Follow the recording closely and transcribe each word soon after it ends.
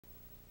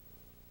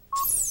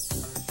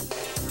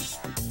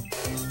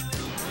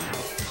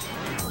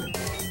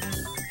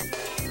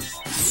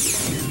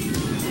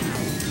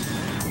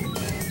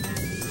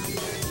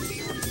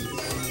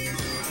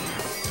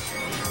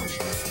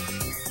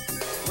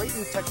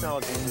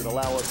technologies that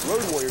allow us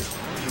road warriors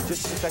to be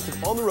just as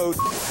effective on the road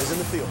as in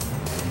the field.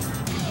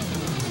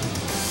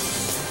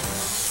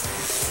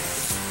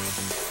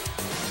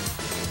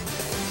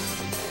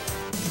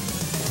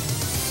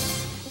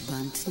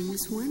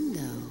 Bunting's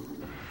Window.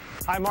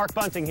 Hi, Mark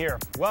Bunting here.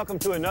 Welcome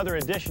to another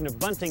edition of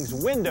Bunting's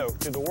Window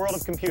to the world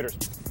of computers.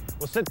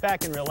 We'll sit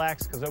back and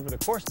relax because over the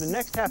course of the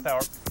next half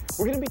hour,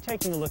 we're going to be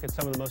taking a look at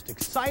some of the most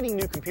exciting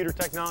new computer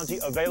technology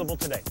available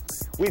today.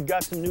 We've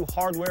got some new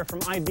hardware from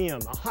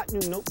IBM, a hot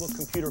new notebook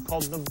computer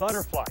called the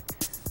Butterfly,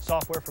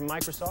 software from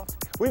Microsoft.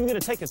 We're even going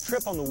to take a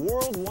trip on the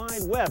World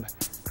Wide Web,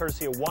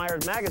 courtesy of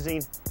Wired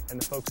Magazine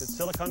and the folks at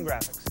Silicon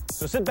Graphics.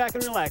 So sit back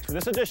and relax for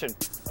this edition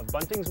of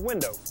Bunting's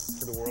Window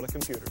to the world of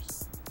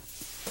computers.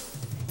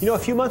 You know, a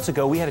few months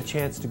ago, we had a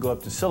chance to go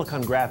up to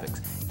Silicon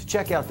Graphics to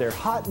check out their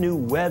hot new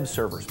web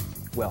servers.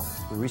 Well,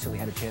 we recently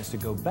had a chance to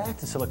go back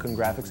to Silicon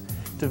Graphics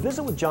to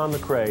visit with John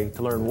McCrae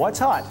to learn what's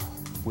hot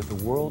with the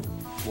World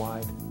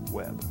Wide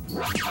Web.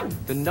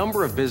 The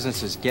number of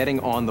businesses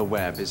getting on the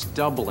web is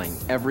doubling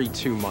every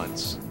 2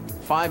 months.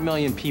 5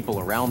 million people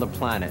around the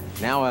planet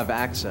now have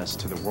access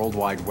to the World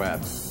Wide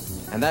Web,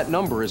 and that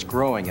number is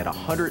growing at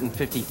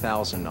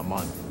 150,000 a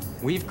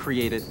month. We've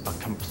created a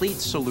complete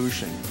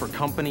solution for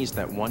companies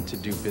that want to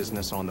do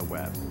business on the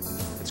web.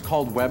 It's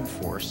called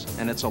WebFORCE,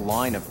 and it's a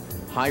line of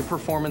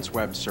high-performance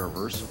web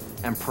servers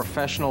and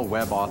professional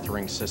web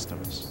authoring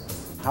systems.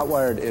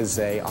 Hotwired is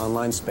an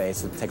online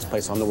space that takes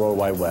place on the World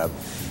Wide Web.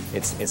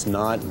 It's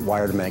not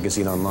Wired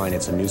Magazine Online,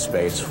 it's a new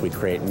space. We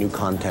create new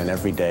content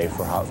every day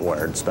for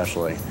Hotwired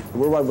especially. The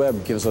World Wide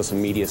Web gives us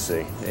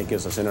immediacy, it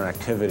gives us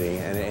interactivity,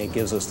 and it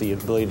gives us the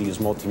ability to use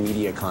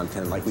multimedia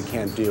content like we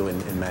can't do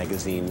in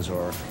magazines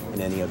or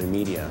in any other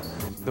media.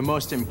 The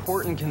most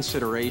important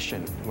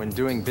consideration when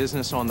doing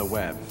business on the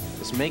web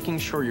is making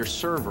sure your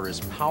server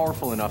is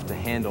powerful enough to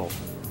handle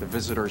the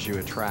visitors you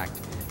attract.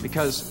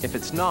 Because if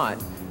it's not,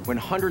 when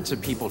hundreds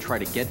of people try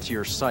to get to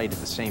your site at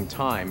the same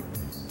time,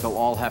 they'll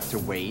all have to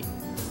wait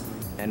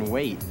and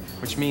wait,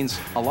 which means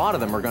a lot of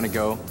them are going to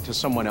go to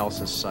someone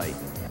else's site.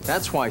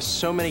 That's why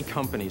so many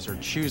companies are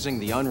choosing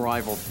the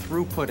unrivaled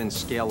throughput and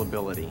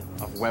scalability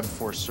of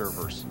WebFORCE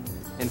servers.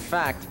 In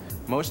fact,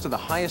 most of the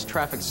highest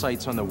traffic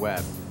sites on the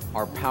web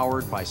are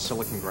powered by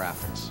Silicon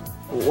Graphics.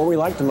 What we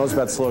liked the most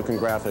about Silicon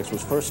Graphics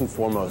was first and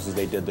foremost is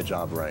they did the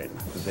job right.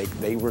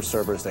 They were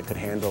servers that could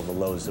handle the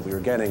loads that we were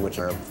getting, which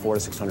are 400,000 to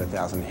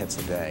 600,000 hits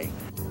a day.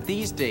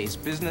 These days,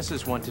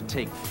 businesses want to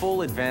take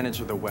full advantage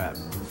of the web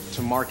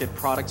to market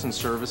products and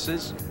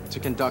services, to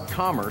conduct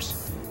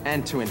commerce,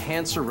 and to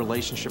enhance their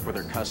relationship with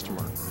their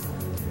customer.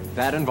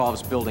 That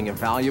involves building a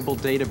valuable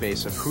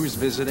database of who's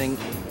visiting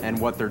and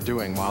what they're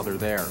doing while they're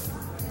there.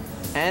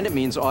 And it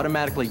means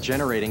automatically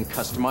generating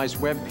customized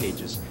web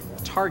pages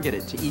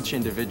targeted to each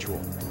individual.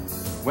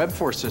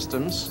 WebFORCE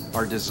systems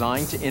are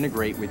designed to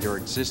integrate with your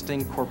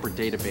existing corporate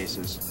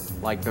databases,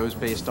 like those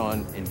based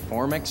on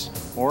Informix,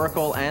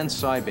 Oracle, and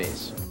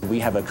Sybase. We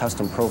have a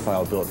custom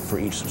profile built for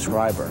each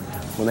subscriber.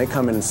 When they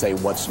come in and say,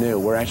 what's new,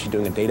 we're actually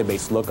doing a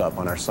database lookup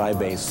on our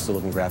Sybase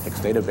Silicon Graphics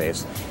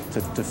database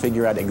to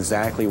figure out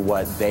exactly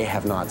what they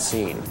have not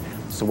seen.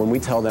 So when we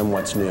tell them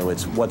what's new,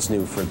 it's what's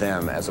new for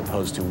them as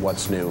opposed to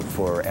what's new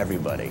for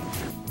everybody.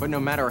 But no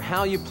matter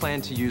how you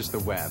plan to use the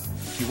web,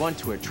 if you want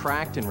to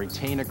attract and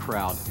retain a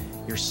crowd,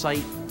 your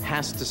site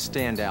has to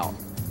stand out.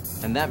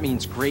 And that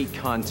means great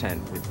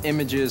content with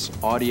images,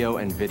 audio,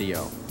 and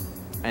video.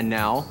 And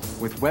now,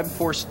 with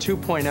WebFORCE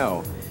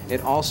 2.0,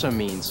 it also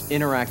means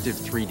interactive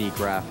 3D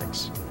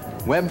graphics.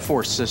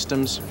 WebFORCE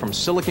systems from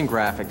Silicon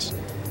Graphics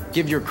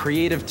give your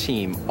creative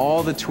team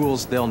all the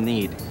tools they'll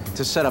need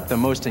to set up the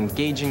most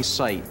engaging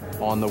site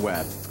on the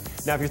web.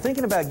 Now, if you're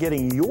thinking about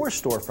getting your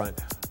storefront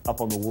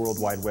up on the World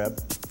Wide Web,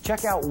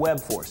 check out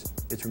WebFORCE.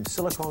 It's from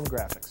Silicon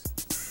Graphics.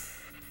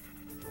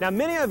 Now,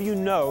 many of you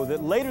know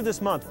that later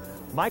this month,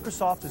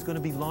 Microsoft is going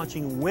to be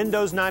launching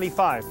Windows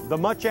 95, the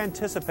much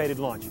anticipated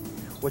launch.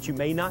 What you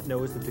may not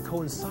know is that to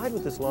coincide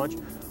with this launch,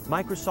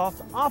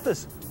 Microsoft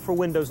Office for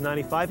Windows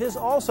 95 is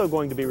also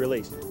going to be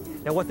released.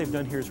 Now, what they've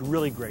done here is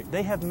really great.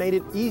 They have made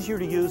it easier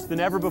to use than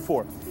ever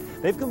before.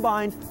 They've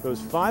combined those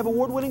 5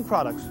 award-winning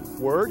products,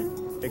 Word,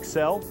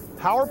 Excel,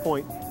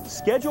 PowerPoint,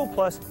 Schedule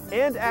Plus,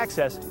 and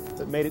Access,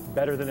 that made it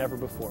better than ever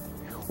before.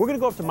 We're going to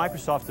go up to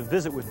Microsoft to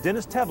visit with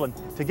Dennis Tevlin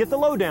to get the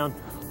lowdown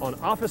on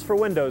Office for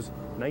Windows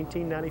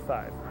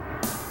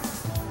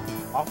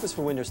 1995. Office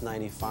for Windows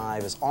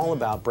 95 is all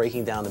about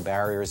breaking down the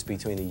barriers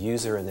between the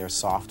user and their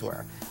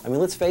software. I mean,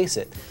 let's face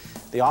it,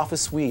 the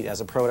Office Suite as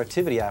a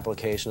productivity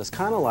application is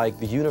kind of like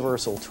the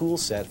universal tool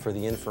set for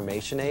the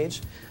information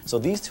age. So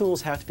these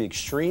tools have to be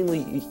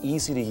extremely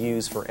easy to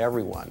use for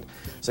everyone.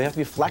 So they have to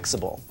be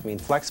flexible. I mean,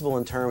 flexible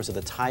in terms of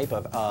the type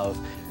of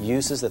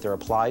uses that they're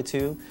applied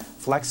to,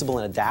 flexible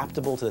and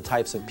adaptable to the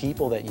types of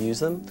people that use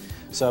them.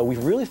 So we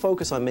really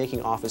focus on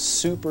making Office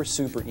super,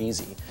 super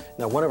easy.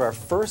 Now, one of our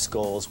first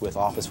goals with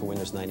Office for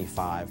Windows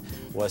 95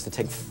 was to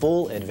take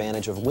full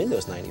advantage of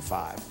Windows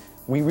 95.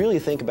 We really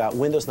think about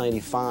Windows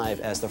 95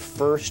 as the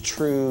first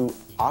true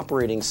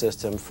operating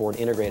system for an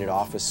integrated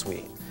Office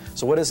suite.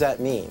 So what does that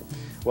mean?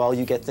 Well,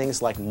 you get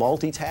things like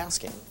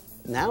multitasking.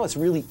 Now it's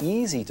really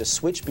easy to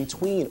switch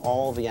between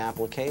all the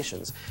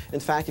applications. In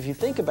fact, if you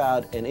think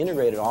about an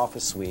integrated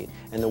Office suite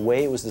and the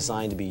way it was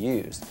designed to be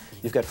used,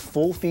 you've got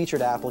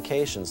full-featured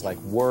applications like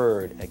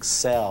Word,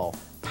 Excel,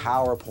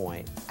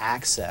 PowerPoint,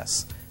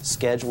 Access,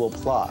 Schedule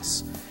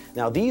Plus.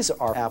 Now these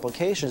are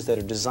applications that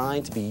are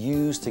designed to be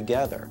used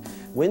together.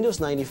 Windows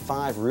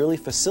 95 really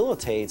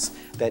facilitates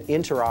that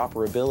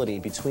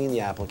interoperability between the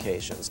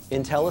applications.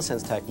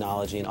 IntelliSense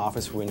technology in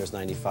Office for Windows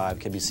 95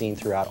 can be seen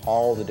throughout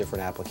all the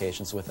different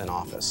applications within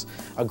Office.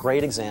 A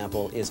great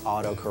example is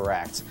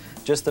autocorrect.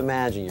 Just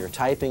imagine you're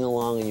typing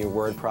along in your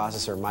word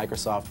processor,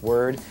 Microsoft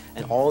Word,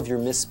 and all of your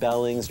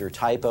misspellings, your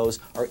typos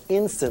are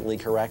instantly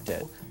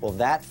corrected. Well,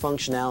 that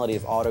functionality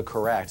of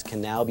autocorrect can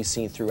now be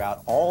seen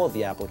throughout all of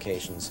the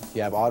applications.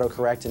 You have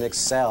autocorrect in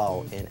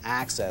Excel, in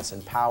Access,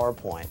 and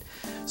PowerPoint.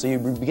 So you're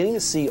beginning to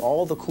see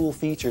all the cool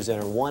features that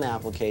are in one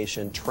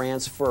application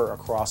transfer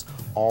across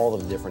all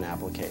of the different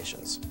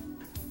applications.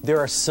 There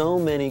are so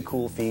many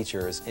cool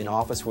features in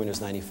Office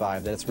Windows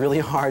 95 that it's really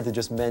hard to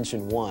just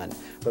mention one,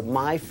 but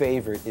my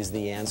favorite is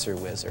the Answer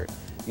Wizard.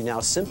 You now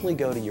simply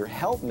go to your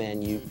Help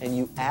menu and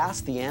you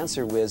ask the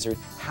Answer Wizard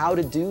how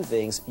to do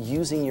things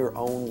using your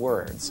own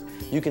words.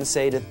 You can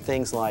say to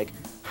things like,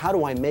 how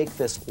do I make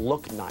this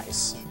look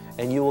nice?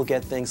 And you will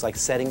get things like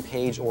setting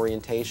page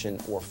orientation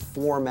or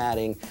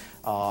formatting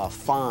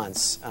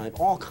fonts,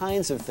 all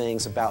kinds of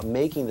things about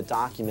making the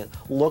document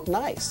look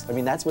nice. I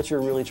mean, that's what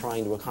you're really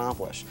trying to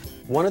accomplish.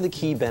 One of the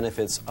key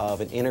benefits of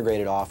an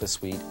integrated Office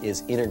suite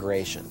is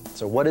integration.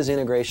 So what does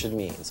integration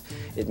mean?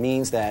 It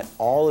means that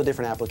all the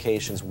different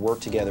applications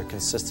work together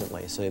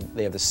consistently, so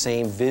they have the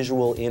same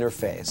visual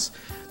interface.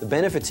 The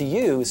benefit to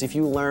you is if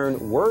you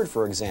learn Word,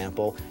 for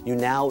example, you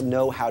now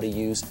know how to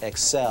use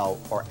Excel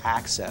or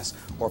Access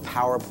or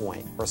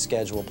PowerPoint or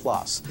Schedule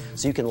Plus.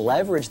 So you can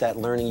leverage that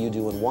learning you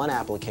do in one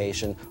application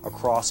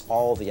across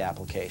all the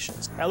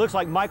applications. It looks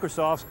like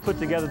Microsoft's put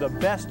together the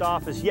best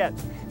Office yet.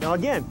 Now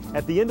again,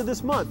 at the end of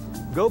this month,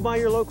 go by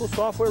your local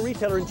software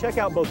retailer and check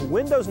out both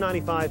Windows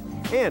 95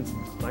 and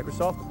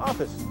Microsoft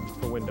Office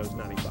for Windows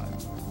 95.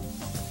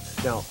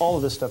 Now, all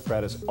of this stuff,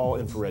 Brad, is all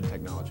infrared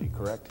technology,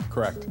 correct?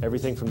 Correct.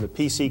 Everything from the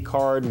PC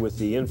card with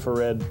the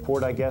infrared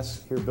port, I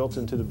guess, here built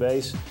into the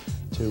base,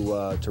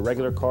 to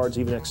regular cards,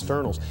 even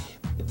externals.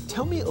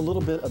 Tell me a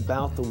little bit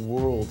about the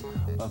world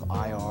of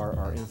IR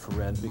or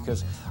infrared,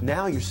 because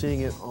now you're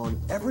seeing it on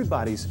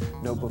everybody's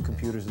notebook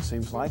computers, it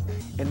seems like,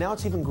 and now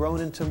it's even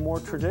grown into more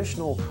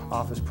traditional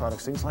Office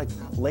products, things like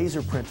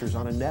laser printers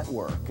on a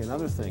network and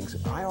other things.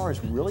 IR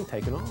has really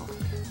taken off.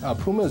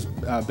 Puma's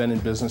been in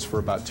business for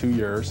about 2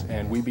 years,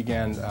 and we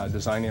began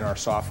designing our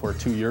software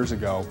 2 years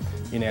ago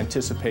in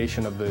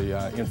anticipation of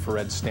the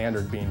infrared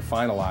standard being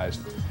finalized.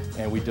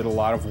 And we did a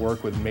lot of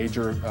work with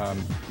major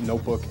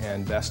notebook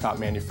and desktop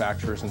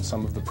manufacturers and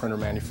some of the printer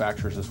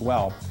manufacturers as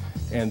well.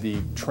 And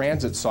the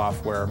transit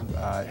software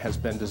has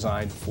been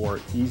designed for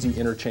easy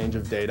interchange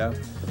of data,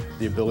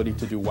 the ability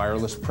to do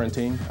wireless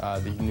printing.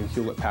 The new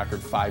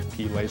Hewlett-Packard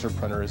 5P laser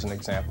printer is an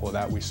example of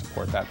that. We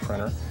support that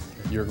printer.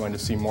 You're going to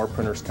see more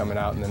printers coming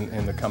out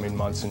in the coming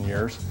months and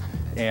years.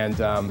 And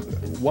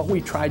what we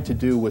tried to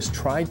do was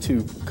try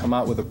to come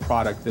out with a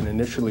product that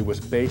initially was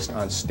based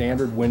on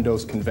standard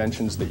Windows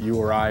conventions that you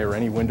or I or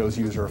any Windows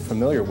user are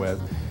familiar with,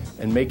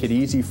 and make it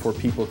easy for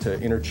people to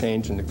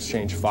interchange and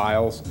exchange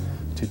files,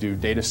 to do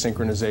data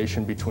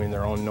synchronization between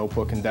their own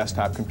notebook and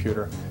desktop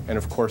computer, and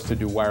of course to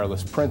do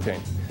wireless printing.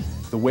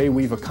 The way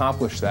we've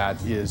accomplished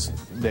that is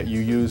that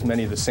you use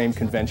many of the same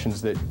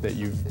conventions that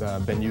you've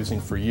been using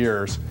for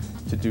years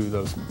to do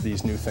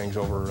these new things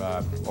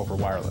over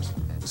wireless.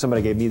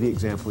 Somebody gave me the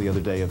example the other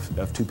day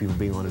of two people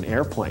being on an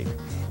airplane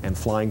and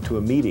flying to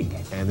a meeting,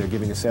 and they're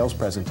giving a sales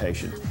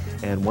presentation.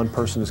 And one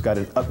person has got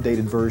an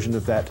updated version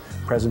of that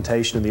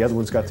presentation and the other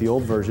one's got the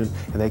old version,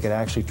 and they could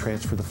actually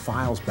transfer the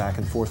files back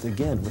and forth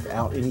again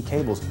without any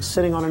cables,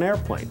 sitting on an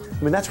airplane.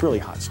 I mean, that's really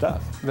hot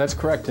stuff. That's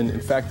correct, and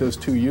in fact those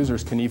two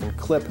users can even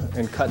clip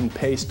and cut and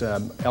paste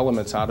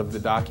elements out of the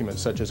document,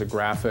 such as a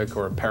graphic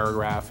or a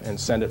paragraph, and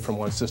send it from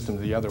one system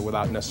to the other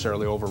without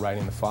necessarily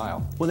overwriting the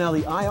file. Well, now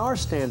the IR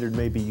standard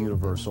may be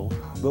universal,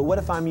 but what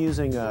if I'm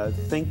using a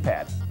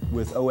ThinkPad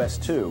with OS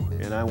 2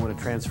 and I want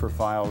to transfer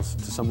files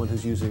to someone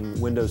who's using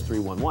Windows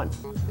 3.1.1?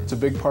 It's a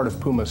big part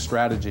of Puma's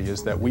strategy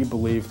is that we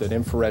believe that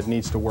infrared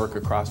needs to work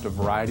across a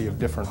variety of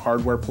different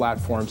hardware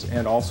platforms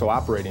and also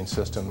operating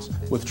systems.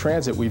 With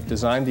Transit, we've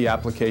designed the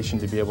application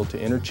to be able to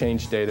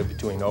interchange data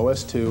between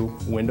OS 2,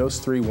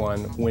 Windows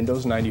 3.1,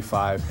 Windows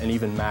 95, and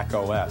even Mac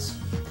OS.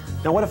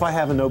 Now, what if I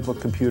have a notebook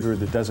computer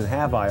that doesn't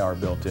have IR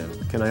built in?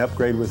 Can I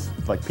upgrade with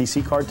like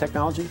PC card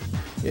technology?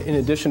 In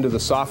addition to the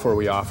software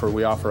we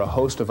offer a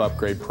host of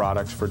upgrade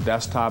products for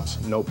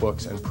desktops,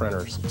 notebooks, and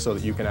printers so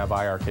that you can have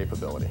IR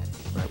capability.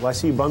 Right. Well, I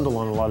see you bundle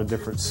on a lot of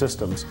different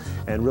systems,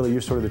 and really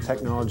you're sort of the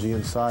technology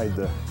inside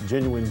the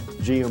genuine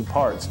GM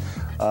parts.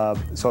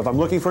 So if I'm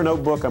looking for a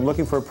notebook, I'm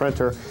looking for a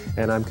printer,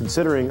 and I'm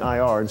considering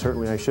IR, and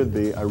certainly I should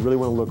be, I really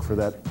want to look for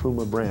that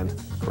Puma brand.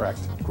 Correct.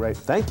 Great.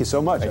 Thank you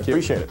so much. I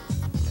appreciate it.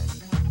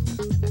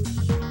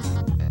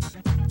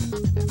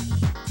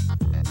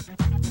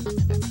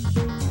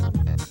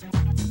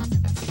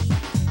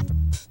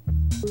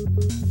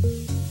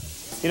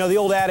 You know, the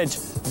old adage,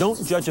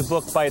 don't judge a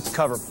book by its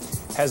cover,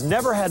 has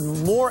never had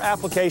more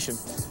application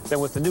than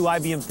with the new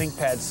IBM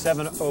ThinkPad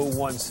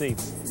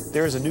 701C.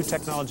 There is a new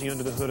technology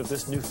under the hood of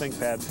this new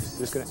ThinkPad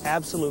that's going to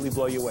absolutely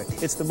blow you away.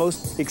 It's the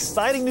most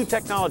exciting new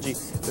technology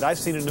that I've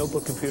seen in a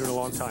notebook computer in a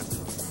long time.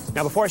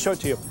 Now, before I show it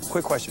to you,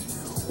 quick question.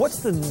 What's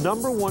the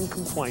 #1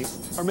 complaint,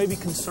 or maybe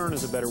concern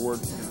is a better word,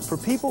 for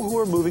people who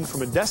are moving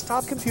from a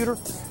desktop computer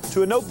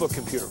to a notebook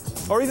computer,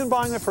 or even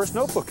buying their first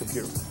notebook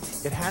computer?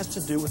 It has to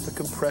do with the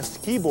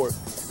compressed keyboard.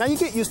 Now, you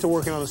get used to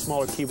working on a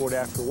smaller keyboard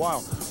after a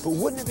while, but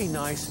wouldn't it be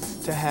nice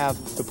to have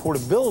the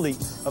portability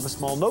of a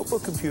small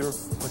notebook computer,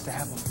 but to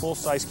have a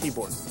full-size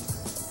keyboard?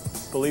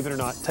 Believe it or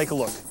not, take a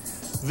look.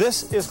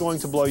 This is going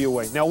to blow you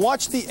away. Now,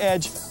 watch the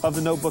edge of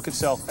the notebook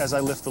itself as I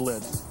lift the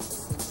lid.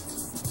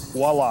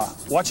 Voila.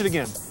 Watch it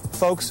again.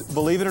 Folks,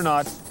 believe it or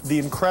not, the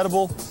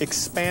incredible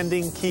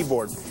expanding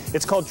keyboard.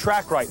 It's called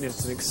TrackWrite, and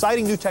it's an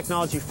exciting new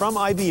technology from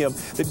IBM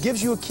that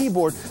gives you a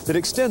keyboard that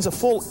extends a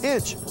full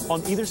inch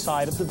on either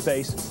side of the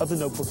base of the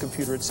notebook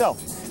computer itself.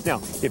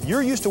 Now, if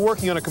you're used to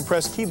working on a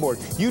compressed keyboard,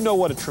 you know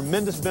what a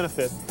tremendous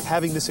benefit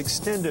having this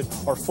extended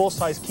or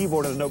full-size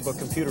keyboard on a notebook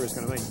computer is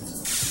going to mean.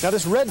 Now,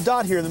 this red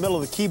dot here in the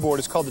middle of the keyboard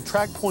is called the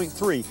TrackPoint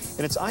 3,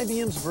 and it's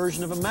IBM's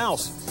version of a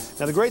mouse.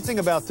 Now, the great thing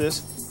about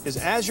this is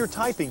as you're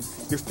typing,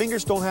 your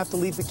fingers don't have to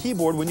leave the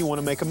keyboard when you want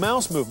to make a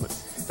mouse movement.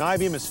 Now,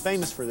 IBM is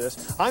famous for this.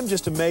 I'm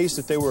just amazed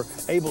that they were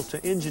able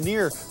to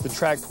engineer the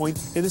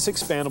TrackPoint in this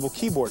expandable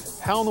keyboard.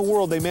 How in the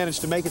world they managed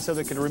to make it so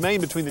that it can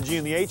remain between the G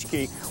and the H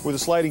key where the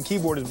sliding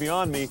keyboard is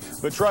beyond me,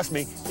 but trust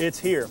me, it's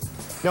here.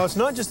 Now, it's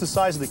not just the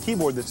size of the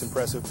keyboard that's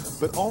impressive,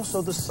 but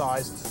also the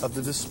size of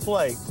the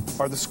display,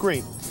 or the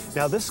screen.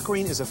 Now, this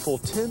screen is a full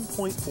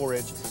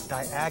 10.4-inch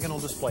diagonal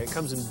display. It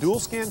comes in dual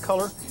scan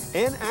color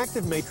and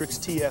active matrix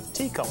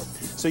TFT color.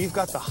 So you've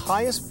got the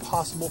highest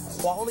possible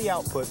quality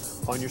output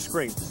on your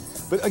screen.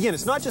 But again,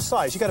 it's not just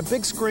size. You've got a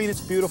big screen,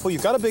 it's beautiful,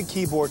 you've got a big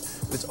keyboard,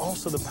 but it's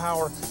also the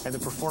power and the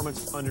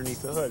performance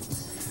underneath the hood.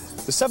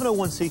 The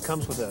 701C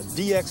comes with a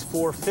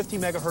DX4 50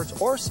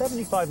 megahertz or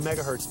 75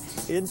 megahertz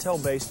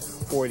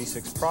Intel-based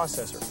 486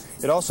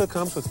 processor. It also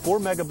comes with 4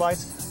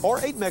 megabytes or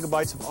 8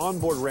 megabytes of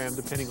onboard RAM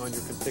depending on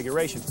your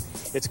configuration.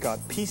 It's got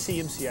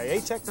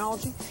PCMCIA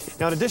technology.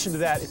 Now, in addition to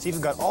that, it's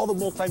even got all the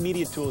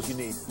multimedia tools you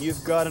need.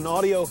 You've got an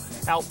audio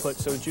output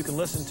so that you can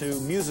listen to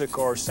music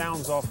or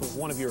sounds off of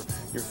one of your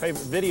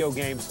favorite video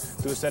games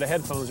through a set of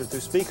headphones or through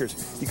speakers.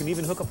 You can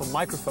even hook up a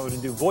microphone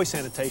and do voice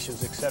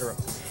annotations, etc.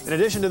 In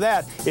addition to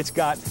that, it's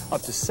got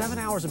up to 7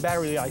 hours of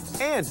battery life,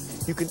 and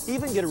you can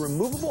even get a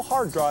removable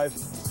hard drive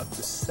up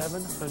to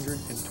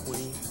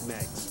 720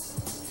 megs.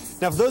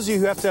 Now, for those of you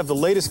who have to have the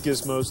latest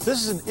gizmos,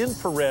 this is an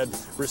infrared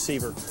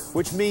receiver,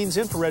 which means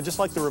infrared, just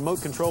like the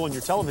remote control on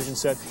your television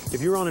set,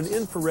 if you're on an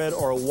infrared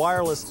or a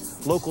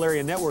wireless local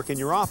area network in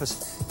your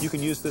office, you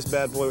can use this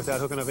bad boy without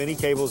hooking up any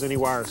cables, any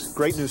wires.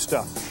 Great new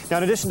stuff. Now,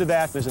 in addition to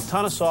that, there's a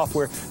ton of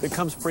software that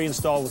comes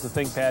pre-installed with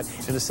the ThinkPad,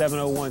 and the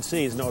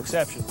 701C is no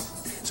exception.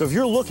 So if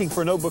you're looking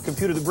for a notebook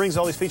computer that brings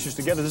all these features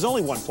together, there's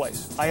only one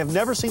place. I have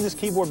never seen this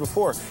keyboard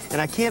before,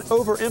 and I can't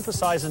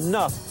overemphasize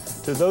enough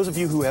to those of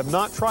you who have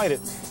not tried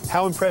it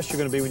how impressed you're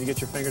going to be when you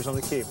get your fingers on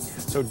the key.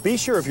 So be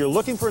sure, if you're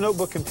looking for a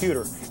notebook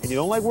computer and you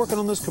don't like working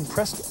on those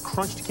compressed,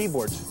 crunched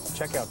keyboards,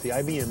 check out the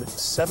IBM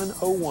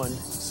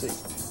 701C.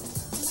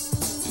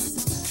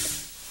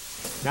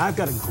 Now, I've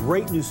got a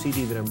great new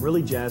CD that I'm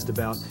really jazzed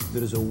about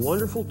that is a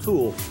wonderful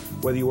tool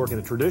whether you work in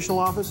a traditional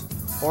office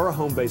or a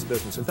home-based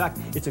business. In fact,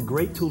 it's a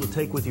great tool to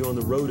take with you on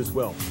the road as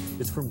well.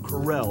 It's from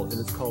Corel, and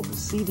it's called the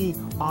CD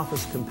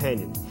Office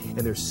Companion. And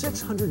there's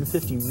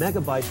 650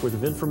 megabytes worth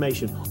of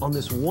information on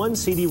this one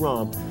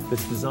CD-ROM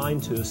that's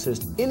designed to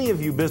assist any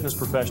of you business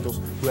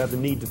professionals who have the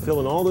need to fill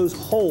in all those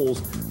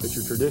holes that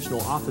your traditional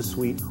Office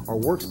suite or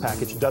Works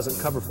package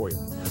doesn't cover for you.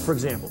 For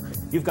example,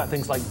 you've got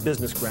things like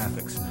business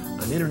graphics,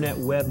 an internet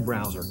web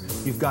browser,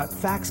 you've got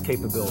fax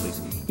capabilities,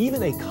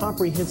 even a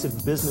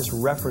comprehensive business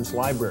reference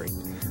library.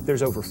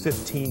 There's over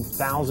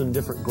 15,000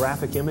 different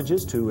graphic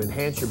images to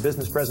enhance your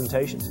business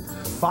presentations,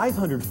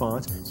 500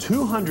 fonts,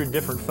 200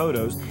 different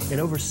photos, and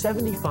over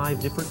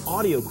 75 different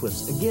audio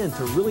clips, again,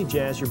 to really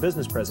jazz your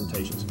business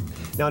presentations.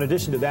 Now, in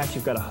addition to that,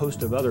 you've got a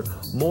host of other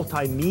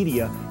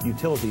multimedia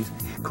utilities.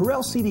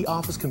 Corel CD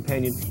Office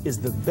Companion is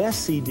the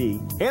best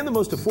CD, and the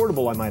most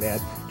affordable, I might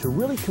add, to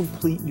really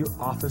complete your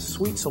Office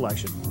suite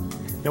selection.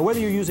 Now,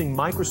 whether you're using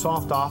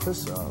Microsoft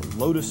Office,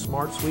 Lotus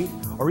Smart Suite,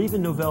 or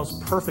even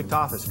Novell's Perfect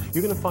Office,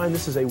 you're going to find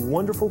this is a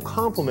wonderful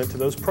complement to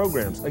those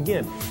programs.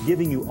 Again,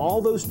 giving you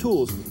all those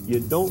tools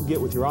you don't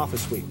get with your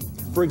Office suite.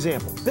 For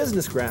example,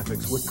 business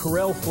graphics with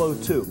Corel Flow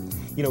 2.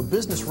 You know,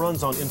 business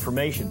runs on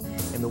information,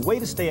 and the way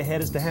to stay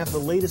ahead is to have the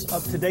latest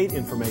up-to-date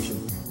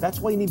information.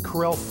 That's why you need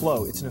Corel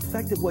Flow. It's an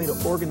effective way to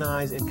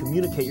organize and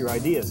communicate your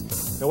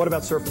ideas. Now, what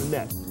about surfing the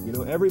net? You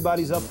know,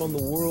 everybody's up on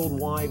the World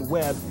Wide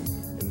Web,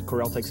 and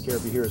Corel takes care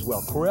of you here as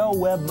well. Corel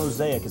Web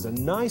Mosaic is a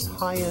nice,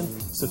 high-end,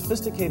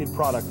 sophisticated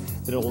product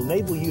that will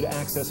enable you to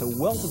access a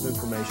wealth of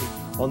information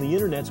on the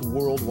Internet's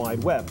World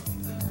Wide Web.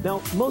 Now,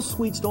 most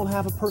suites don't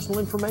have a personal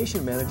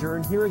information manager,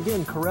 and here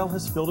again, Corel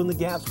has filled in the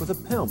gaps with a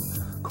PIM.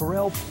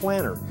 Corel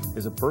Planner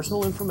is a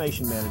personal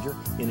information manager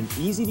in an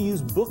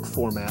easy-to-use book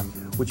format,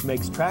 which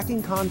makes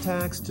tracking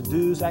contacts,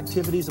 to-dos,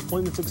 activities,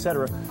 appointments,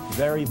 etc.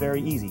 very,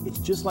 very easy. It's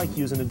just like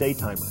using a day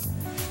timer.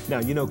 Now,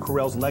 you know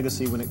Corel's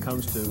legacy when it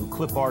comes to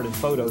clip art and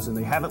photos, and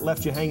they haven't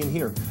left you hanging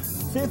here.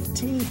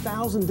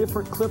 15,000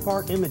 different clip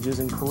art images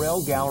in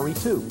Corel Gallery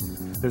 2.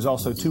 There's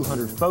also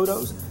 200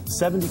 photos,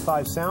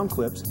 75 sound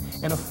clips,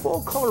 and a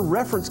full-color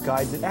reference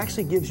guide that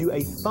actually gives you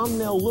a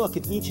thumbnail look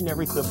at each and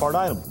every clip art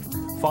item.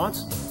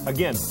 Fonts?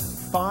 Again,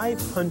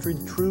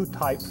 500 true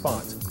type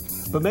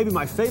fonts. But maybe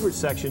my favorite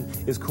section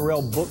is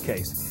Corel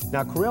Bookcase.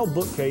 Now, Corel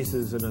Bookcase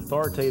is an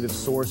authoritative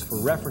source for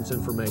reference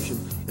information,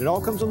 and it all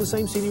comes on the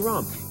same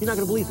CD-ROM. You're not going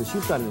to believe this.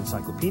 You've got an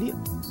encyclopedia,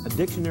 a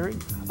dictionary,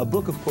 a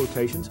book of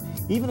quotations,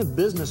 even a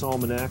business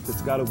almanac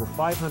that's got over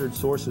 500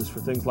 sources for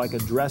things like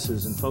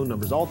addresses and phone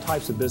numbers, all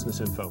types of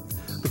business info.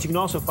 But you can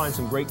also find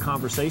some great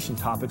conversation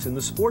topics in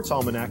the Sports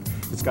Almanac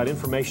that's got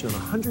information on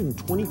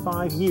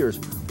 125 years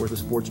worth of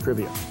sports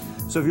trivia.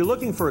 So if you're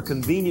looking for a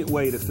convenient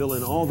way to fill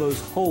in all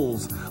those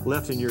holes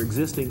left in your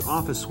existing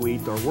Office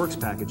suite or Works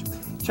package,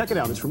 check it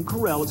out. It's from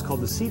Corel. It's called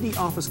the CD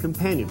Office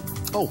Companion.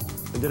 Oh,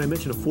 and did I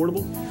mention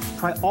affordable?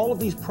 Try all of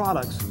these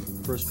products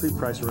for a street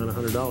price around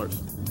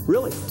 $100.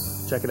 Really?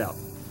 Check it out.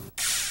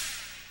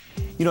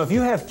 You know, if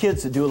you have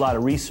kids that do a lot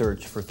of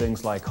research for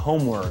things like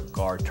homework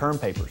or term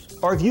papers,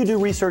 or if you do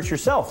research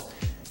yourself,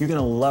 you're going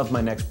to love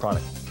my next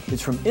product.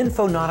 It's from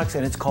Infonautics,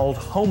 and it's called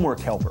Homework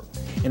Helper.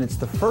 And it's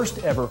the first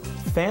ever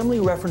family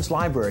reference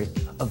library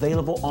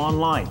available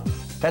online.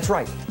 That's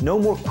right, no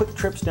more quick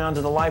trips down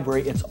to the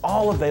library, it's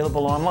all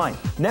available online.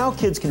 Now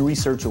kids can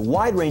research a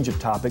wide range of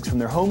topics from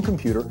their home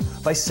computer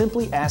by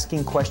simply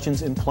asking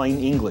questions in plain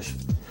English.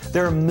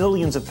 There are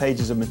millions of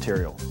pages of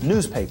material,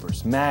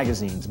 newspapers,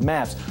 magazines,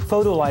 maps,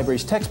 photo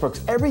libraries,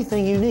 textbooks,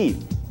 everything you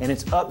need, and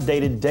it's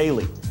updated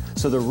daily.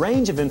 So the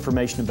range of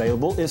information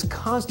available is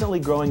constantly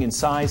growing in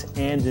size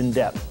and in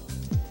depth.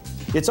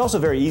 It's also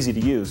very easy to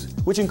use,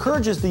 which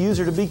encourages the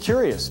user to be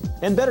curious,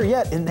 and better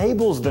yet,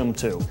 enables them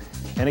to.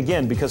 And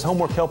again, because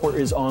Homework Helper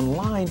is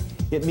online,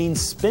 it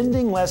means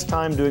spending less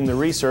time doing the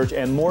research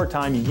and more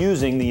time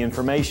using the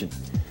information.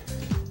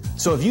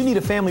 So if you need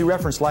a family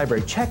reference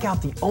library, check out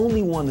the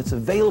only one that's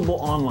available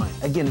online.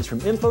 Again, it's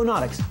from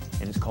Infonautics,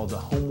 and it's called the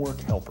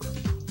Homework Helper.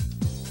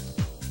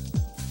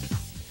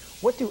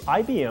 What do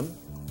IBM,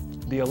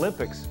 the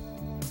Olympics,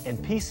 and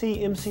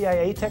PC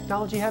MCIA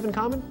technology have in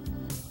common?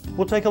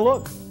 We'll take a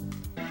look.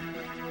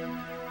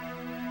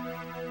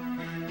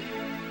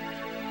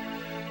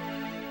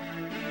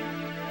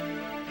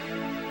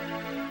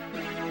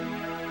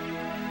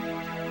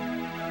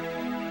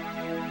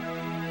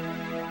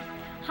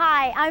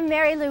 Hi, I'm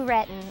Mary Lou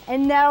Retton,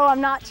 and no,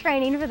 I'm not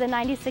training for the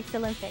 '96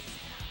 Olympics.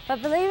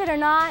 But believe it or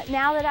not,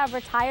 now that I've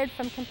retired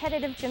from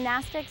competitive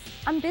gymnastics,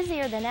 I'm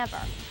busier than ever.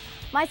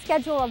 My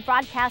schedule of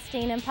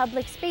broadcasting and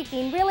public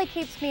speaking really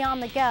keeps me on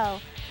the go.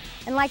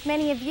 And like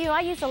many of you,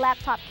 I use a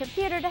laptop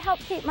computer to help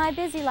keep my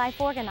busy life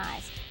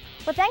organized.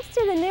 Well, thanks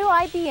to the new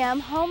IBM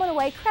Home and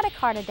Away credit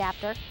card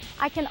adapter,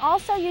 I can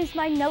also use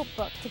my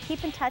notebook to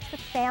keep in touch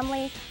with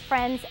family,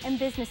 friends, and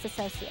business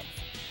associates.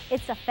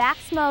 It's a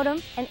fax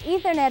modem and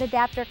Ethernet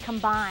adapter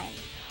combined.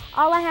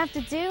 All I have to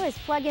do is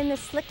plug in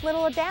this slick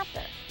little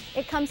adapter.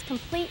 It comes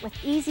complete with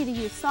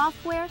easy-to-use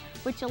software,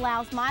 which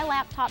allows my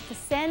laptop to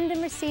send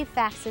and receive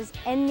faxes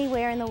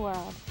anywhere in the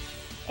world.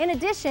 In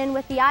addition,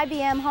 with the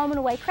IBM Home and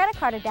Away credit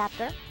card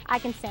adapter, I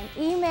can send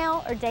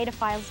email or data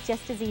files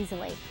just as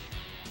easily.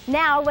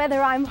 Now,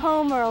 whether I'm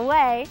home or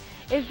away,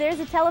 if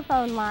there's a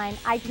telephone line,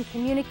 I can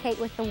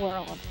communicate with the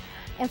world.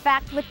 In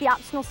fact, with the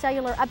optional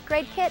cellular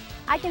upgrade kit,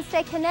 I can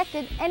stay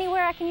connected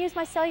anywhere I can use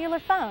my cellular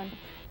phone,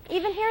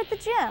 even here at the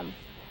gym.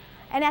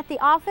 And at the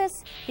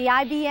office, the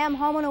IBM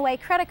Home and Away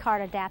credit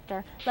card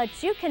adapter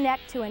lets you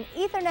connect to an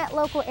Ethernet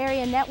local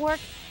area network,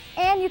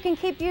 and you can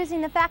keep using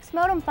the fax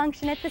modem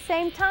function at the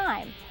same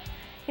time.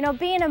 You know,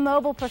 being a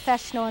mobile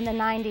professional in the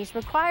 '90s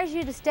requires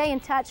you to stay in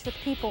touch with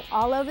people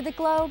all over the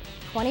globe,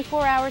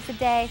 24 hours a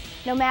day,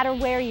 no matter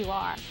where you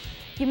are.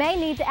 You may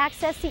need to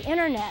access the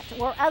internet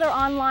or other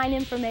online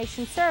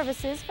information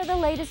services for the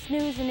latest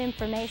news and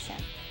information.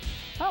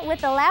 Well,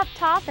 with a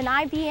laptop and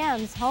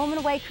IBM's Home and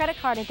Away credit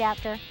card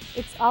adapter,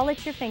 it's all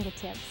at your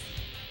fingertips.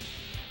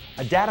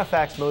 A data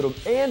fax modem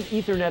and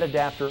Ethernet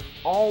adapter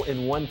all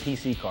in one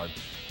PC card.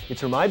 It's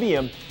from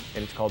IBM,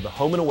 and it's called the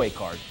Home and Away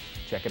card.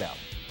 Check it out.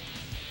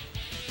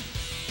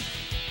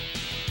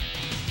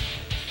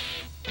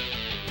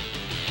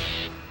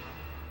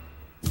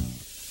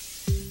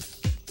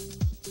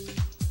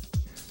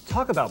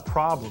 Talk about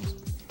problems.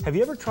 Have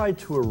you ever tried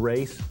to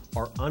erase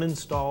or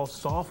uninstall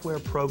software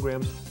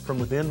programs from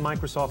within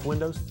Microsoft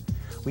Windows?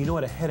 Well, you know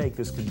what a headache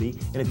this can be,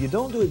 and if you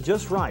don't do it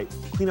just right,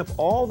 clean up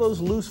all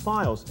those loose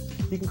files,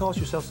 you can cause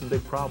yourself some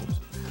big problems.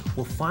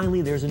 Well,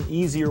 finally, there's an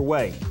easier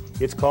way.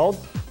 It's called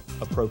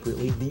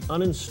appropriately, the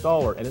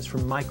uninstaller, and it's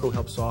from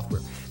MicroHelp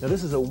Software. Now,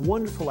 this is a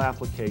wonderful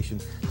application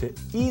to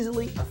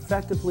easily,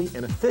 effectively,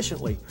 and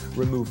efficiently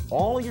remove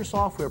all of your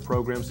software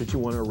programs that you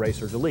want to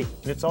erase or delete.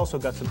 And it's also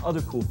got some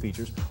other cool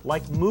features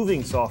like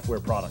moving software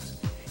products.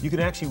 You can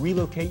actually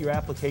relocate your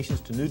applications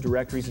to new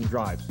directories and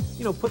drives.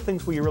 You know, put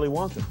things where you really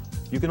want them.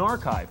 You can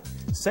archive.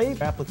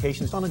 Save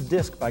applications on a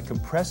disk by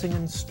compressing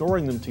and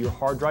storing them to your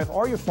hard drive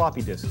or your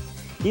floppy disk.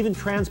 Even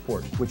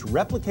transport, which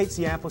replicates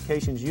the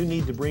applications you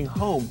need to bring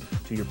home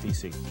to your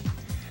PC.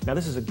 Now,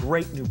 this is a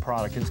great new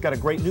product, and it's got a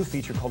great new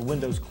feature called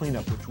Windows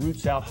Cleanup, which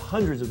roots out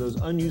hundreds of those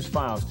unused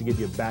files to give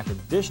you back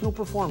additional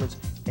performance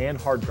and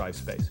hard drive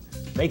space.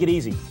 Make it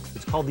easy.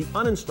 It's called the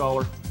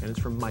Uninstaller, and it's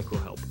from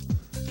MicroHelp.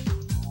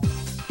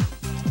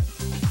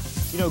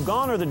 You know,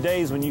 gone are the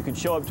days when you could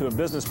show up to a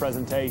business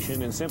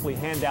presentation and simply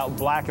hand out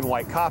black and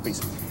white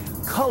copies.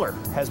 Color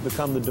has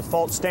become the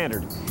default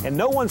standard, and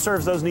no one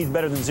serves those needs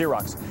better than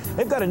Xerox.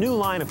 They've got a new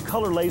line of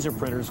color laser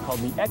printers called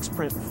the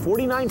Xprint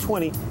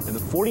 4920 and the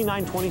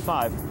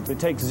 4925 that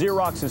takes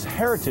Xerox's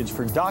heritage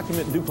for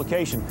document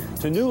duplication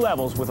to new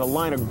levels with a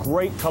line of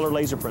great color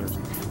laser printers.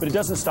 But it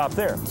doesn't stop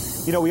there.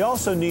 You know, we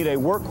also need a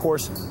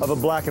workhorse of a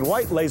black and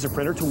white laser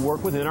printer to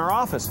work within our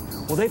office.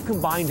 Well, they've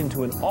combined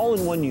into an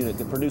all-in-one unit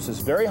that produces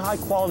very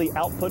high-quality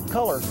output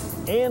color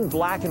and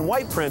black and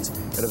white prints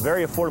at a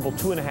very affordable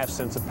 2.5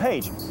 cents a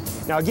page.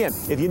 Now again,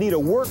 if you need a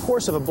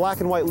workhorse of a black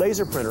and white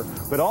laser printer,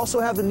 but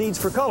also have the needs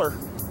for color,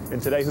 and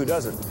today who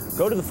doesn't?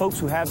 Go to the folks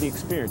who have the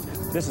experience.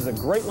 This is a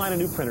great line of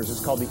new printers. It's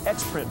called the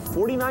Xprint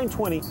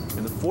 4920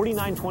 and the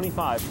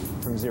 4925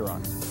 from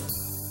Xerox.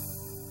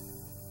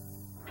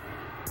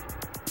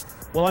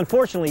 Well,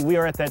 unfortunately, we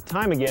are at that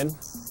time again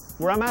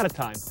where I'm out of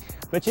time.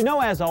 But you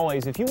know, as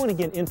always, if you want to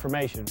get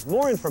information,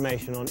 more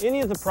information on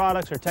any of the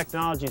products or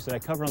technologies that I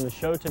cover on the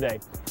show today,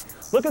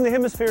 look in the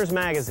Hemispheres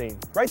magazine.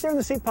 Right there in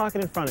the seat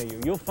pocket in front of you,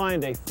 you'll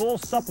find a full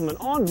supplement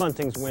on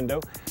Bunting's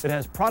window that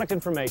has product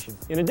information.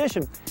 In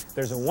addition,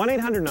 there's a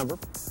 1-800 number,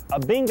 a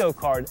bingo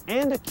card,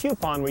 and a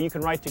coupon where you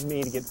can write to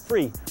me to get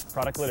free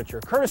product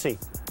literature, courtesy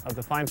of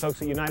the fine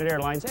folks at United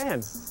Airlines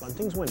and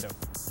Bunting's Window.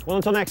 Well,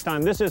 until next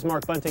time, this is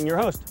Mark Bunting, your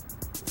host.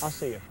 I'll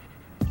see you.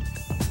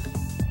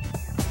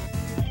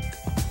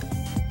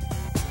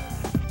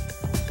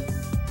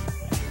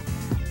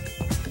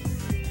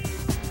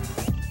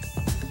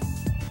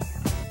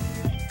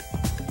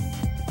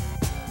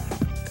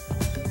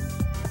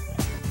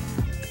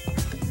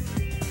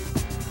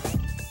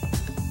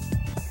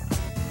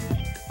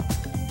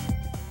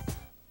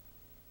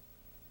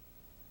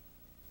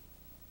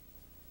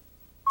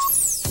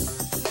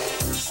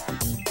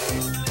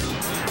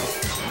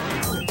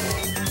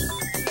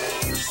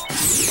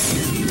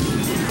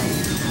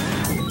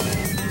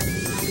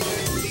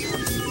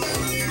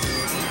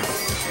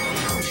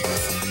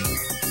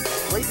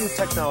 Great new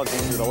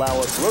technologies that allow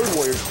us road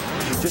warriors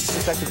to be just as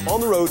effective on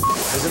the road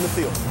as in the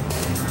field.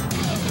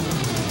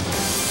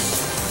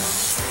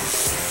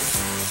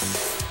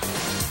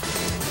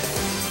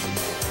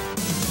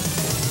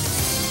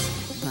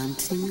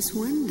 Bunting's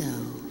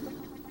Window.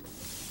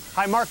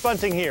 Hi, Mark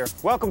Bunting here.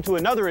 Welcome to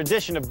another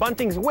edition of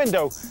Bunting's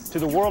Window to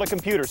the World of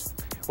Computers.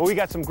 Well, we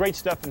got some great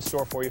stuff in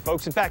store for you,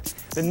 folks. In fact,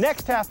 the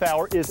next half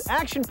hour is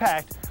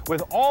action-packed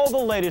with all the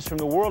latest from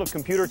the world of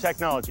computer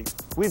technology.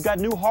 We've got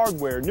new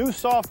hardware, new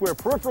software,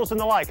 peripherals, and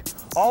the like,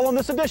 all on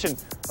this edition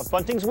of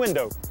Bunting's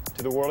Window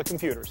to the World of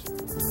Computers.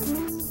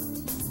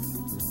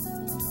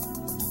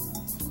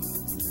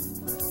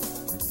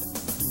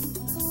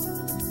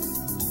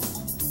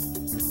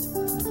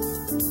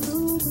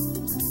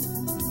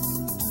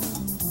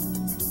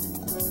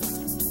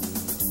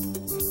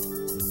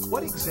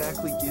 What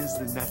exactly is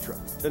the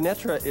Netra? The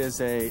Netra is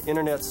an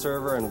internet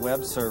server and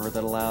web server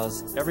that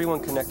allows everyone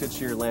connected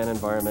to your LAN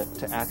environment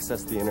to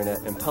access the internet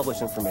and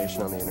publish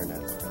information on the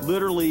internet.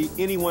 Literally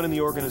anyone in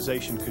the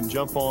organization can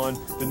jump on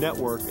the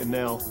network and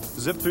now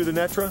zip through the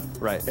Netra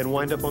and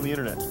wind up on the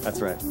internet.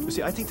 That's right. You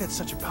see, I think that's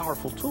such a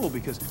powerful tool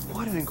because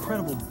what an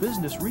incredible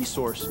business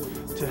resource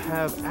to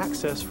have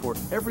access for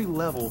every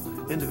level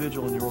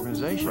individual in your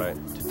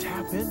organization to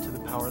tap into the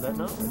power of that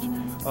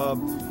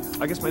knowledge.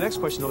 I guess my next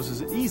question though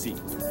is it easy?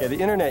 Yeah, the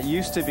internet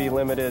used to be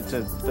limited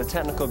to the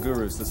technical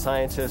gurus, the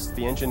scientists,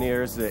 the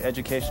engineers, the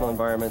educational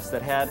environments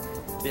that had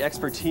the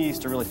expertise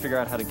to really figure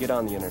out how to get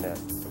on the internet.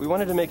 We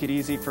wanted to make it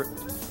easy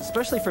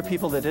especially for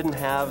people that didn't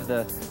have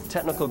the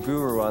technical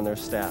guru on their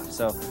staff.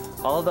 So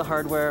all of the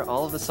hardware,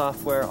 all of the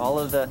software, all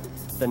of the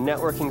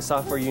networking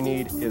software you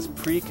need is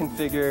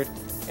pre-configured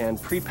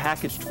and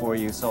pre-packaged for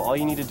you, so all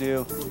you need to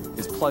do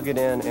is plug it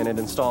in and it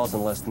installs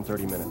in less than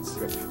 30 minutes.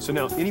 Great. So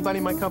now anybody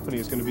in my company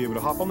is going to be able to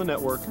hop on the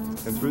network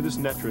and through this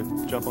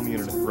Netra jump on the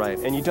internet. Right,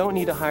 and you don't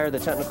need to hire the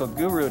technical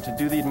guru to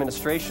do the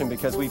administration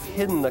because we've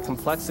hidden the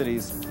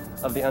complexities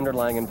of the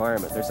underlying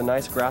environment. There's a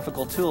nice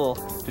graphical tool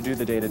to do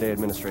the day-to-day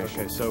administration.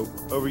 Okay, so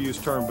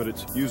overused term, but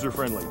it's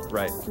user-friendly.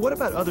 Right. What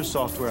about other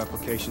software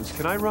applications?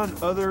 Can I run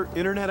other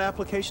internet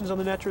applications on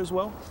the Netra as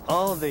well?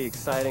 All of the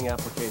exciting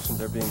applications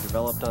are being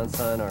developed on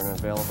Sun are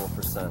available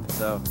for Sun.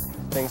 So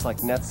things like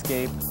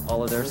Netscape,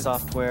 all of their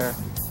software,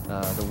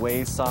 the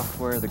Waze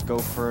software, the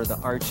Gopher, the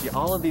Archie,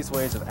 all of these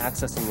ways of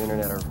accessing the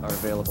internet are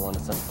available on the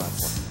Sun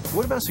platform.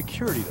 What about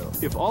security, though?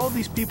 If all of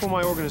these people in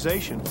my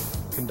organization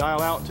can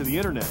dial out to the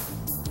internet,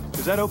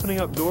 is that opening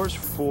up doors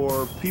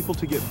for people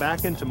to get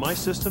back into my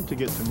system, to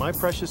get to my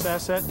precious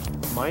asset,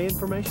 my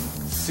information?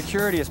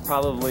 Security is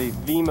probably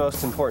the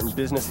most important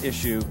business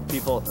issue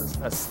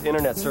an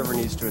internet server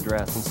needs to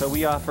address. And so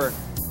we offer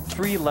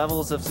 3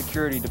 levels of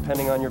security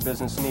depending on your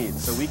business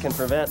needs. So we can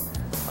prevent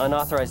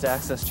unauthorized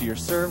access to your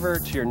server,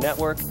 to your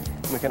network,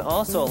 and we can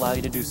also allow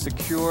you to do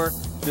secure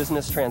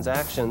business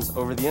transactions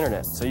over the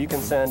internet. So you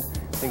can send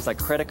things like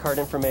credit card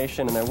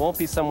information, and there won't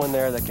be someone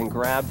there that can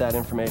grab that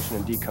information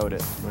and decode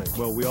it. Right.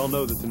 Well, we all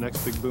know that the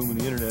next big boom in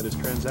the internet is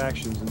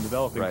transactions and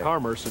developing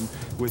commerce, and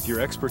with your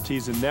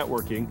expertise in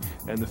networking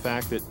and the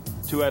fact that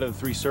 2 out of the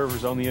 3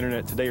 servers on the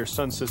internet today are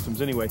Sun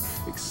systems anyway,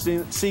 it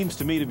seems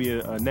to me to be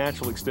a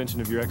natural extension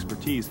of your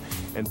expertise,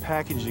 and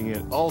packaging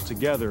it all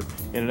together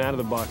in an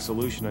out-of-the-box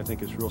solution I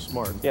think is real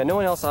smart. Yeah, no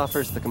one else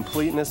offers the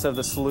completeness of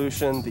the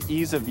solution, the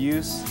ease of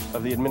use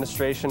of the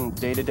administration,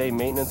 day-to-day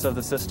maintenance of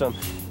the system,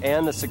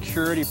 and the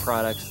security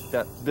products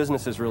that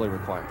businesses really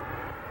require.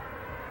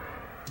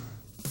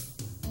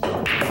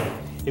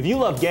 If you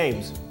love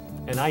games,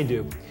 and I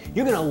do,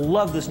 you're going to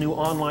love this new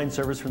online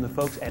service from the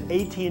folks at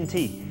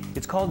AT&T.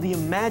 It's called the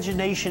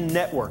Imagination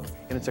Network,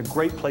 and it's a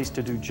great place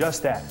to do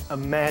just that,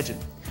 imagine.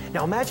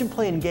 Now imagine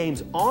playing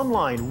games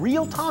online,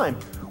 real time,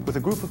 with a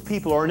group of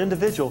people or an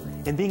individual,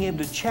 and being able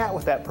to chat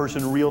with that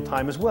person real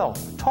time as well.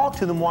 Talk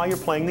to them while you're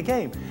playing the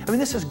game. I mean,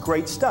 this is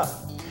great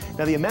stuff.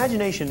 Now, the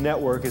Imagination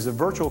Network is a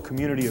virtual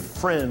community of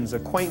friends,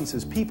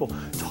 acquaintances, people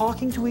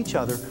talking to each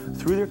other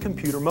through their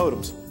computer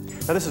modems.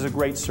 Now, this is a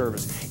great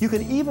service. You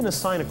can even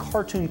assign a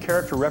cartoon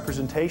character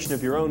representation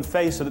of your own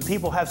face so that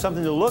people have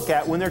something to look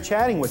at when they're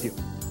chatting with you.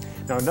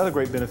 Now, another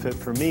great benefit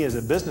for me as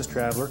a business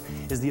traveler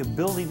is the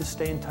ability to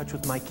stay in touch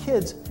with my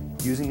kids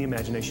using the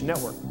Imagination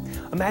Network.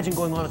 Imagine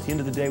going on at the end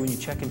of the day when you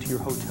check into your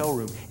hotel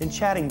room and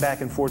chatting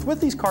back and forth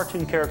with these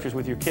cartoon characters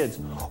with your kids,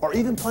 or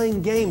even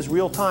playing games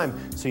real time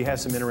so you have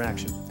some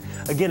interaction.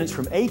 Again, it's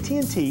from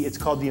AT&T. It's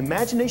called the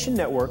Imagination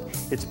Network.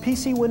 It's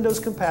PC Windows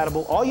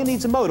compatible. All you need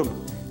is a modem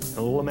and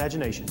a little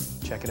imagination.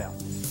 Check it out.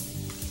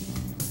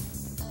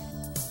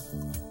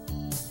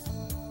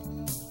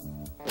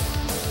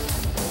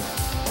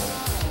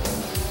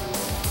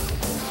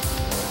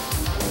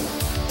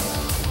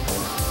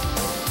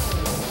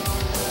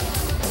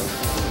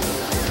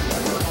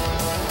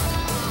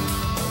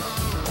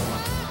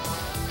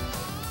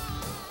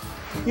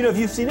 You know, if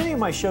you've seen any of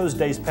my shows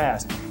days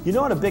past, you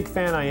know what a big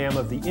fan I am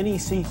of the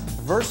NEC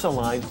Versa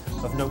line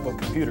of notebook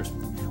computers.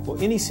 Well,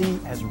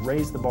 NEC has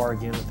raised the bar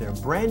again with their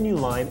brand new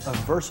line of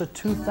Versa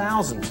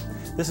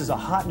 2000s. This is a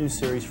hot new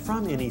series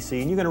from NEC,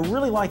 and you're going to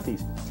really like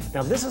these.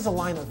 Now, this is a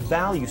line of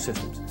value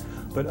systems,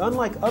 but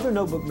unlike other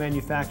notebook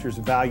manufacturers'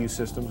 value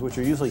systems, which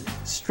are usually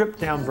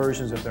stripped-down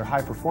versions of their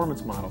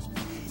high-performance models,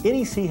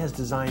 NEC has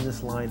designed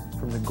this line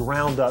from the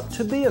ground up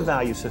to be a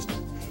value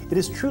system. It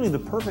is truly the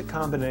perfect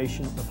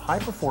combination of high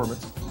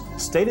performance,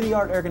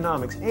 state-of-the-art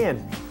ergonomics, and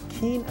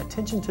keen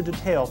attention to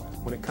detail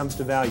when it comes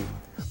to value.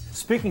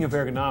 Speaking of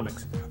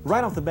ergonomics,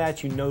 right off the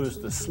bat you notice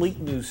the sleek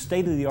new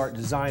state-of-the-art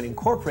design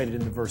incorporated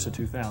in the Versa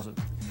 2000.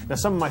 Now,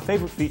 some of my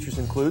favorite features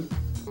include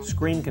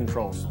screen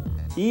controls,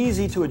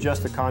 easy to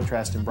adjust the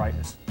contrast and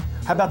brightness.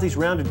 How about these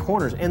rounded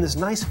corners and this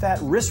nice fat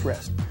wrist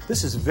rest?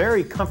 This is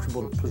very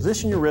comfortable to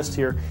position your wrist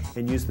here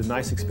and use the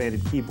nice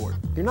expanded keyboard.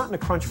 You're not in a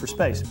crunch for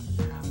space.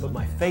 But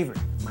my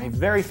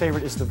very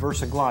favorite is the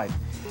Versa Glide.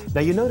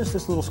 Now you notice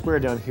this little square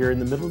down here in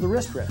the middle of the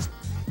wrist rest.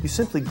 You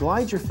simply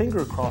glide your finger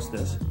across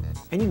this,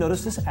 and you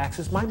notice this acts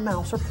as my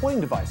mouse or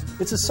pointing device.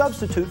 It's a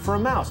substitute for a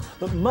mouse,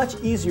 but much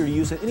easier to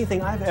use than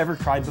anything I've ever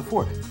tried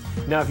before.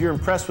 Now, if you're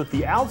impressed with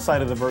the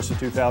outside of the Versa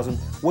 2000,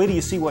 wait till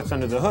you see what's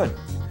under the hood.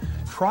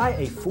 Try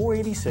a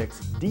 486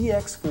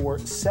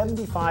 DX4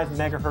 75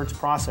 MHz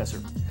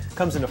processor.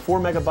 Comes in a 4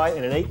 MB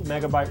and an 8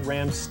 MB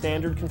RAM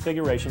standard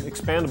configuration,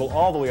 expandable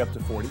all the way up to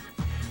 40.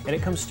 And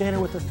it comes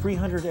standard with a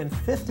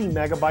 350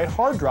 MB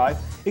hard drive,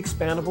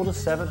 expandable to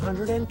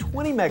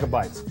 720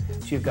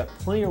 MB. So you've got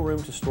plenty of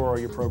room to store all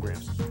your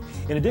programs.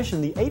 In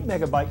addition, the 8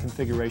 MB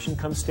configuration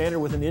comes standard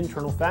with an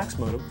internal fax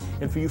modem,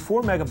 and for you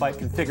 4 MB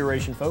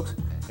configuration folks,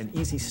 an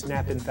easy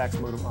snap-in fax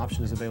modem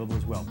option is available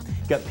as well.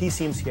 You've got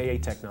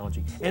PCMCIA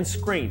technology and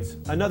screens,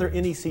 another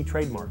NEC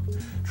trademark.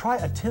 Try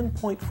a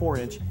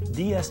 10.4-inch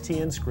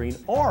DSTN screen,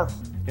 or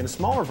in a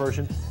smaller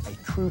version,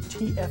 a true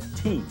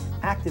TFT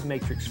active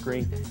matrix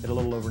screen at a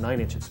little over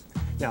 9 inches.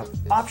 Now,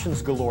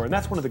 options galore, and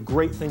that's one of the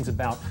great things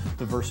about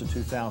the Versa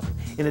 2000.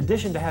 In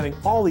addition to having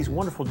all these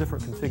wonderful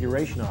different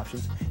configuration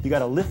options, you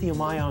got a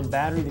lithium-ion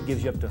battery that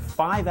gives you up to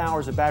 5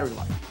 hours of battery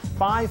life.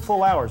 5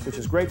 full hours, which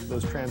is great for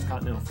those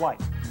transcontinental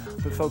flights.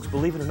 But folks,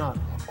 believe it or not,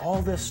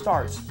 all this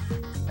starts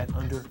at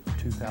under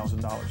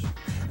 $2,000.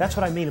 That's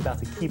what I mean about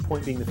the key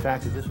point being the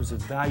fact that this was a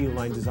value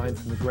line designed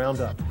from the ground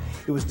up.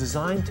 It was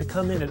designed to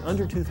come in at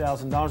under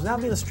 $2,000,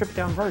 without being a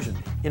stripped-down version.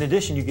 In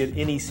addition, you get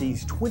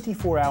NEC's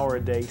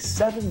 24-hour-a-day,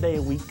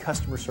 7-day-a-week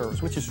customer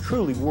service, which is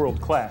truly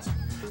world-class.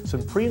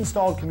 some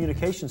pre-installed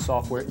communication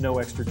software at no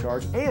extra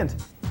charge, and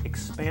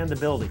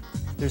expandability.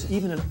 There's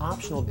even an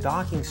optional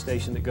docking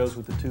station that goes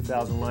with the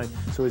 2000 line,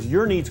 so as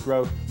your needs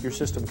grow, your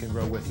system can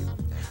grow with you.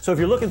 So if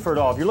you're looking for it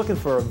all, if you're looking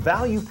for a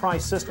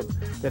value-price system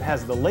that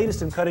has the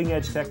latest and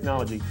cutting-edge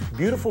technology,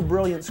 beautiful,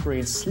 brilliant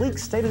screens, sleek,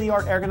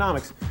 state-of-the-art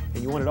ergonomics,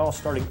 and you want it all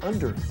starting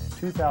under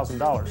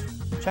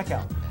 $2,000, check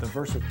out the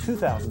Versa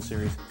 2000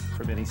 series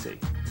from NEC.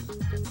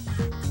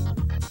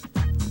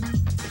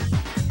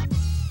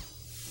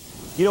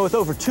 You know, with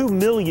over 2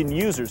 million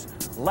users,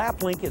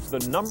 LapLink is the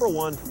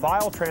 #1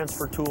 file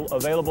transfer tool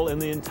available in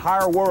the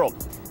entire world.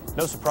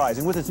 No surprise,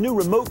 and with its new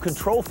remote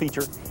control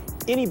feature,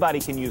 anybody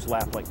can use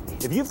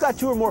LapLink. If you've got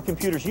 2 or more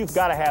computers, you've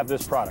got to have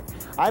this product.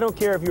 I don't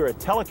care if you're a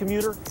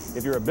telecommuter,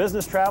 if you're a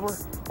business traveler,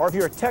 or if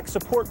you're a tech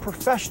support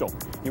professional,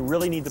 you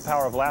really need the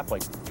power of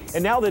LapLink.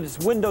 And now that it's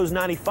Windows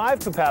 95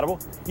 compatible,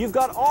 you've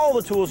got all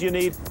the tools you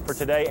need for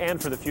today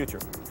and for the future.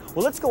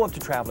 Well, let's go up to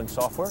Traveling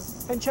Software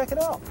and check it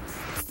out.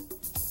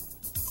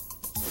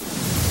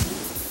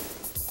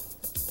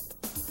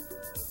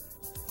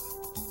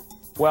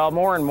 Well,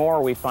 more and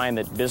more we find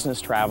that business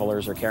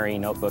travelers are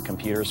carrying notebook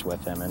computers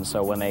with them, and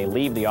so when they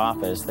leave the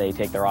office, they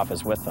take their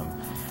office with them.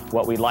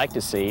 What we'd like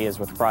to see is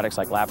with products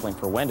like LapLink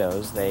for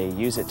Windows, they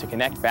use it to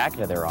connect back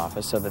to their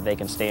office so that they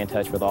can stay in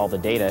touch with all the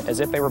data as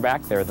if they were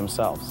back there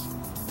themselves.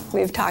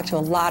 We've talked to a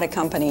lot of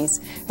companies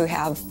who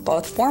have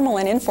both formal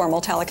and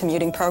informal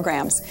telecommuting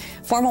programs.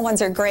 Formal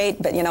ones are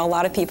great, but you know, a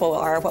lot of people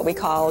are what we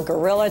call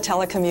guerrilla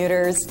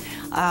telecommuters.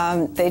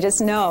 They just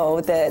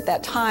know that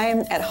that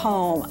time at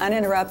home,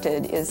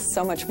 uninterrupted, is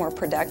so much more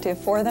productive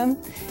for them.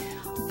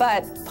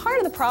 But part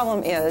of the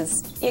problem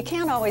is you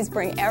can't always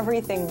bring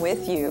everything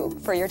with you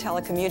for your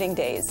telecommuting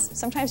days.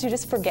 Sometimes you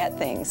just forget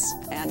things,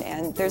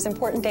 and there's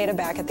important data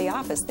back at the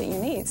office that you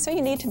need. So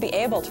you need to be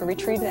able to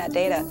retrieve that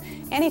data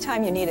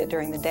anytime you need it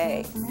during the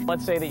day.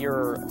 Let's say that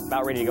you're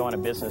about ready to go on a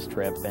business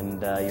trip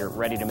and you're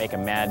ready to make a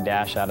mad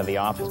dash out of the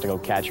office to go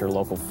catch your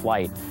local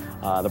flight.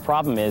 The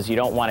problem is you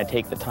don't want to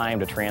take the time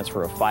to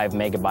transfer a 5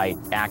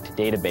 megabyte ACT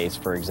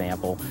database, for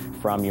example,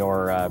 from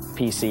your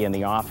PC in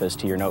the office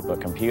to your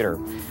notebook computer.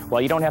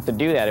 Well, you don't have to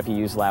do that if you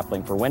use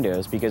LapLink for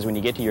Windows, because when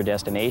you get to your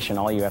destination,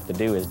 all you have to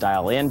do is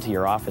dial into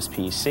your office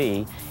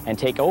PC and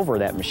take over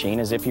that machine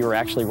as if you were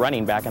actually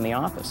running back in the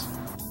office.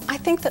 I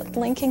think that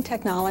linking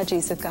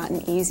technologies have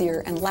gotten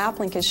easier, and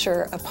LapLink is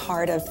sure a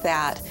part of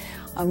that.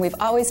 We've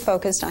always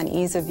focused on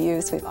ease of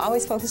use. We've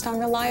always focused on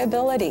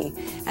reliability,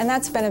 and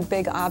that's been a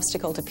big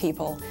obstacle to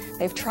people.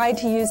 They've tried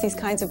to use these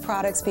kinds of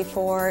products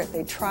before.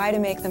 They try to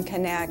make them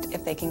connect.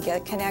 If they can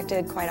get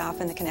connected, quite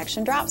often the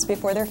connection drops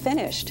before they're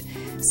finished.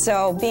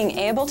 So being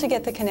able to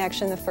get the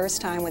connection the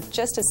first time with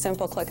just a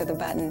simple click of the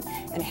button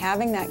and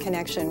having that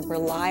connection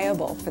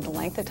reliable for the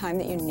length of time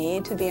that you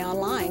need to be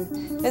online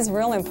is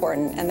real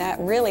important, and that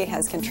really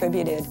has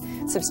contributed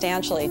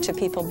substantially to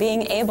people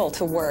being able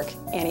to work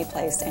any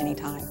place,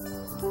 anytime.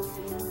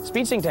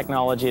 SpeedSync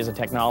technology is a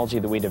technology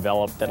that we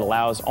developed that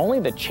allows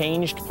only the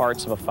changed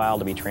parts of a file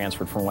to be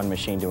transferred from one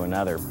machine to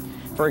another.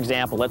 For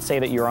example, let's say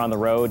that you're on the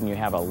road and you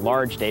have a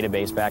large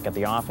database back at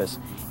the office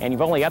and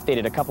you've only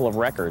updated a couple of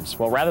records.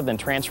 Well, rather than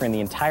transferring the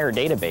entire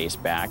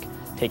database back,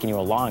 taking you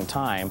a long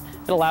time,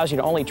 it allows you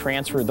to only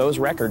transfer those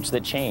records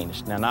that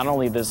changed. Now, not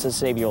only does this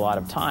save you a lot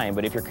of time,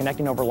 but if you're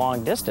connecting over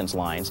long distance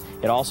lines,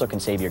 it also can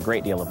save you a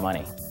great deal of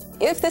money.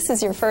 If this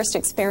is your first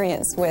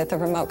experience with a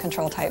remote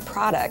control type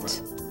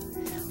product,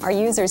 our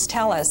users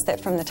tell us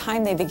that from the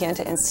time they begin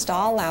to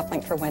install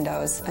LapLink for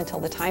Windows until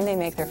the time they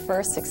make their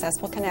first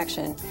successful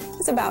connection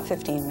is about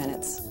 15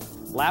 minutes.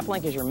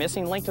 LapLink is your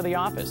missing link to the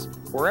office,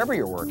 wherever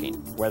you're working,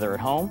 whether at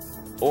home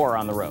or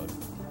on the road.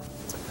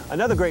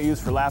 Another great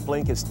use for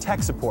LapLink is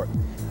tech support.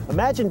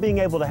 Imagine being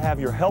able to have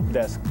your help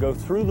desk go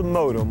through the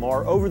modem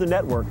or over the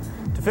network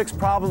to fix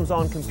problems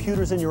on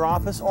computers in your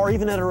office or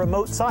even at a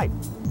remote site.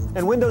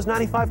 And Windows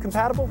 95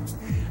 compatible?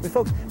 I mean,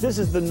 folks, this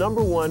is the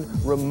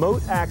 #1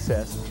 remote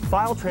access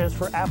file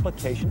transfer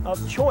application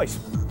of choice.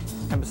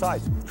 And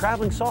besides,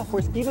 Traveling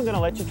Software is even going to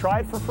let you try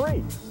it for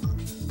free.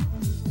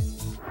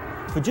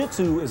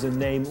 Fujitsu is a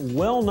name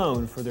well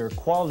known for their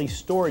quality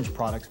storage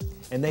products,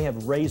 and they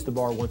have raised the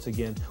bar once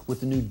again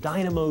with the new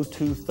Dynamo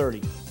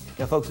 230.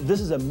 Now, folks, this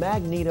is a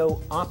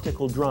magneto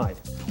optical drive,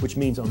 which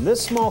means on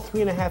this small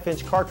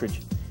 3.5-inch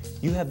cartridge,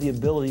 you have the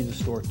ability to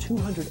store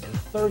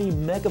 230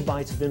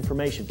 megabytes of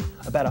information,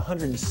 about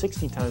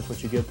 160 times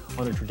what you get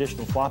on a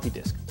traditional floppy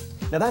disk.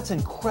 Now that's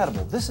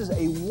incredible. This is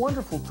a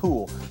wonderful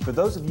tool for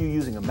those of you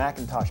using a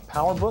Macintosh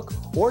PowerBook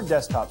or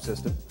desktop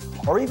system,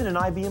 or even an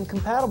IBM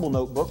compatible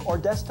notebook or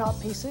desktop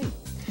PC.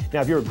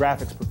 Now if you're a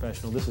graphics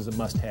professional, this is a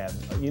must-have.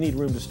 You need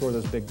room to store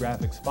those big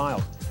graphics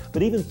files.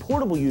 But even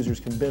portable users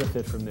can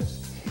benefit from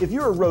this. If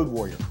you're a road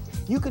warrior,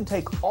 you can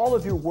take all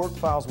of your work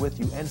files with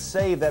you and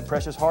save that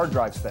precious hard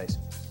drive space.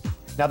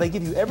 Now they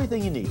give you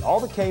everything you need, all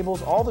the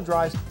cables, all the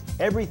drives,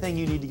 everything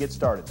you need to get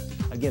started.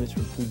 Again, it's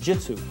from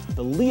Fujitsu,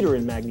 the leader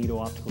in magneto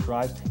optical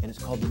drives, and it's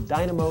called the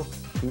Dynamo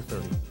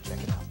 230.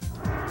 Check it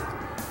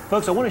out.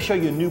 Folks, I want to show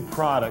you a new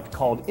product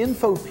called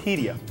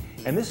Infopedia,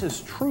 and this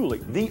is truly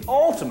the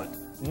ultimate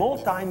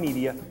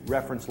multimedia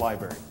reference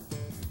library.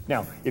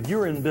 Now, if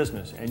you're in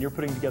business and you're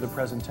putting together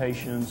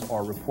presentations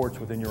or reports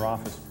within your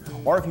office,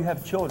 or if you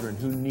have children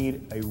who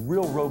need a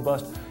real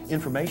robust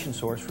information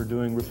source for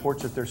doing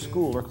reports at their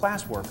school or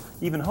classwork,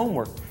 even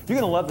homework, you're going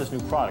to love this new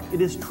product.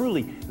 It is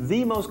truly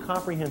the most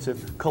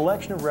comprehensive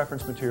collection of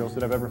reference materials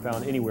that I've ever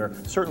found anywhere,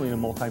 certainly in a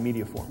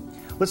multimedia form.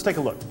 Let's take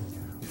a look.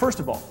 First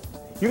of all,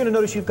 you're going to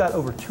notice you've got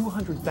over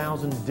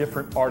 200,000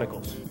 different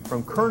articles.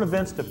 From current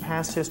events to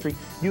past history,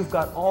 you've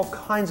got all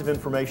kinds of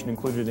information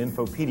included in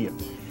Infopedia.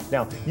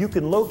 Now, you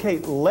can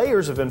locate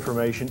layers of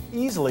information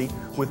easily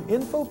with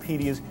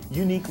Infopedia's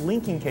unique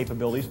linking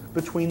capabilities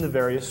between the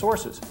various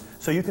sources.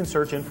 So you can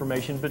search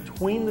information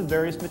between the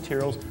various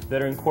materials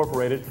that are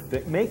incorporated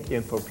that make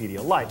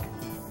Infopedia, like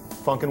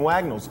Funk and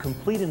Wagnall's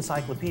Complete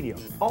Encyclopedia,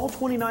 all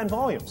 29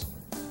 volumes,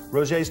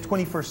 Roget's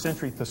 21st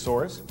Century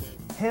Thesaurus,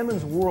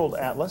 Hammond's World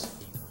Atlas,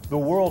 the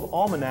World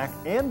Almanac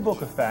and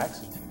Book of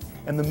Facts,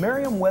 and the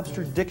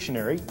Merriam-Webster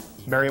Dictionary,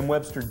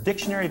 Merriam-Webster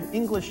Dictionary of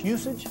English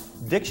Usage,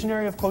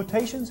 Dictionary of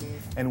Quotations,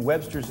 and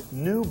Webster's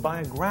new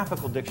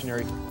biographical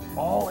dictionary,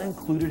 all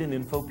included in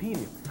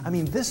Infopedia. I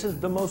mean, this is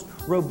the most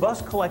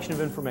robust collection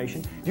of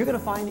information you're going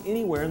to find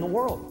anywhere in the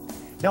world.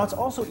 Now, it's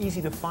also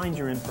easy to find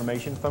your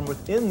information from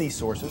within these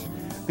sources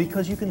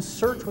because you can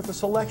search with a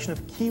selection of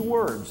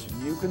keywords.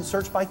 You can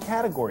search by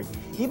category,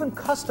 even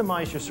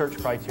customize your search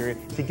criteria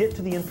to get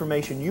to the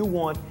information you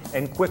want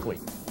and quickly.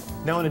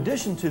 Now, in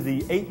addition to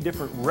the 8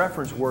 different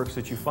reference works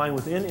that you find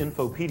within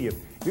Infopedia,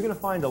 you're going to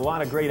find a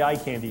lot of great eye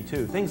candy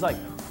too. Things like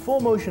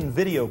full motion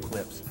video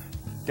clips,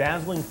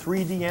 dazzling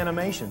 3D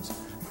animations,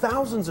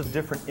 thousands of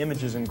different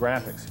images and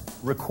graphics,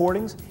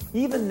 recordings,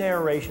 even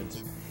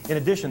narrations. In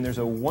addition, there's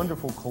a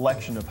wonderful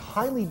collection of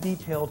highly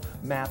detailed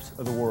maps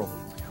of the world.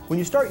 When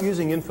you start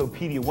using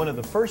Infopedia, one of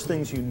the first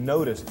things you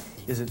notice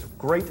is its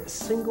great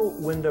single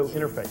window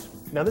interface.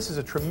 Now, this is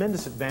a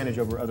tremendous advantage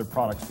over other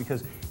products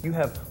because you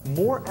have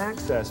more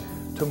access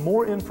to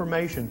more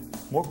information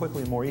more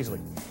quickly and more easily.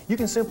 You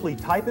can simply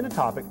type in a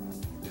topic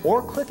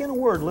or click in a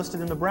word listed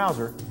in the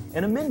browser,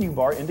 and a menu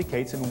bar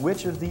indicates in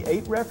which of the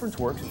 8 reference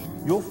works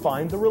you'll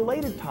find the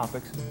related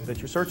topics that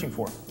you're searching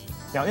for.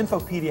 Now,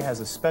 Infopedia has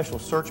a special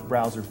search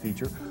browser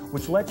feature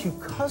which lets you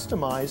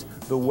customize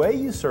the way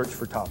you search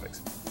for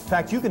topics. In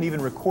fact, you can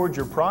even record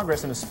your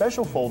progress in a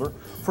special folder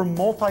for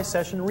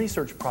multi-session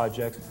research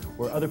projects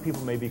where other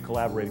people may be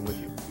collaborating with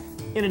you.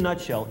 In a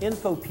nutshell,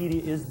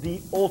 Infopedia is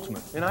the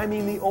ultimate, and I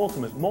mean the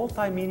ultimate,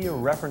 multimedia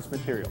reference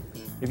material.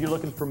 If you're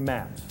looking for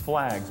maps,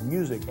 flags,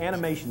 music,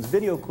 animations,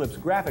 video clips,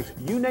 graphics,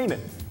 you name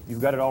it,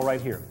 you've got it all right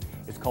here.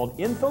 It's called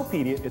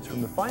Infopedia. It's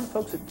from the fine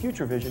folks at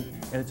Future Vision,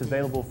 and it's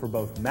available for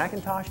both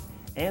Macintosh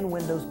and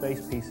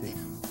Windows-based PCs.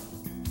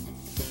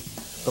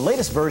 The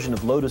latest version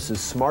of Lotus's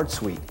Smart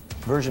Suite,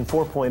 version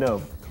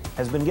 4.0,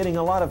 has been getting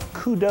a lot of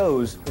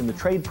kudos in the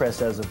trade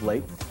press as of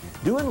late,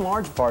 due in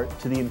large part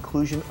to the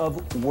inclusion of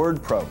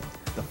WordPro,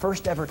 the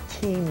first ever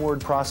team word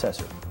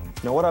processor.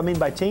 Now, what do I mean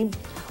by team?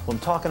 Well, I'm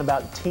talking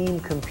about team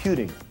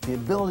computing, the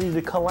ability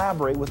to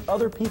collaborate with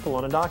other people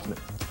on a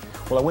document.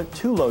 Well, I went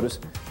to Lotus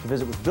to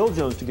visit with Bill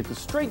Jones to get the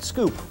straight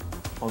scoop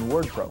on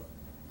WordPro.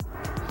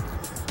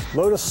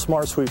 Lotus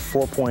Smart Suite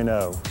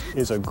 4.0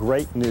 is a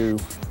great new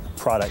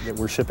product that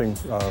we're shipping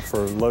for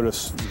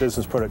Lotus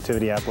business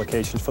productivity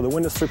applications for the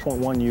Windows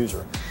 3.1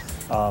 user.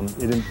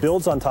 It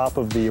builds on top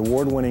of the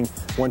award-winning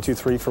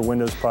 123 for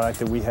Windows product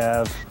that we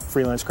have,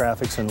 Freelance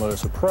Graphics and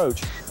Lotus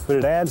Approach, but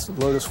it adds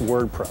Lotus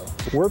WordPro.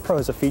 WordPro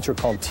has a feature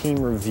called Team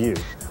Review,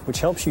 which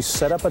helps you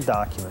set up a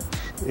document,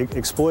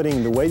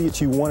 exploiting the way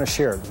that you want to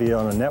share it, via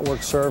on a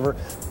network server,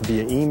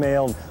 via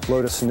email,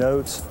 Lotus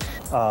Notes,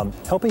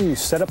 helping you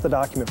set up the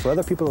document for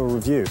other people to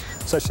review,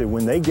 such that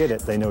when they get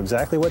it, they know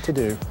exactly what to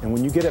do, and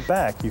when you get it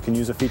back, you can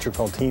use a feature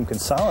called Team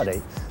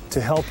Consolidate to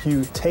help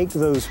you take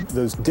those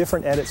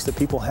different edits that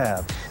people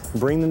have,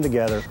 bring them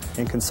together,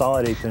 and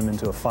consolidate them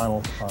into a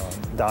final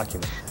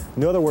document.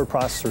 No other word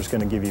processor is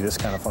going to give you this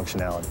kind of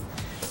functionality.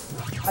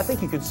 I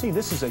think you can see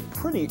this is a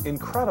pretty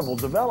incredible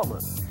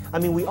development. I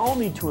mean, we all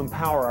need to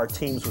empower our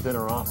teams within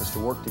our office to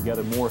work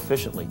together more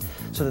efficiently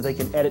so that they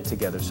can edit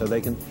together, so they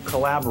can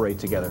collaborate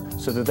together,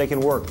 so that they can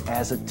work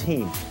as a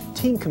team.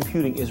 Team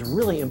computing is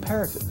really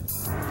imperative.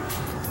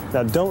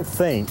 Now, don't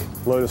think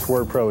Lotus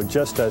WordPro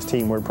just does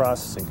team word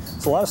processing.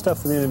 It's a lot of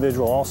stuff for the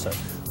individual also.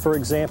 For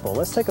example,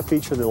 let's take a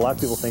feature that a lot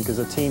of people think is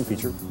a team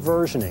feature,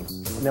 versioning.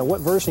 Now,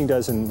 what versioning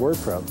does in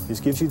WordPro is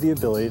gives you the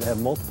ability to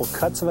have multiple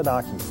cuts of a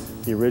document,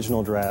 the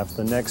original draft,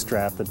 the next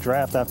draft, the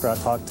draft after I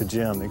talk to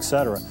Jim,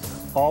 etc.,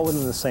 all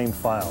within the same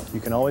file. You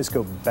can always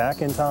go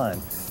back in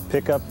time,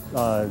 pick up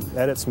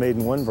edits made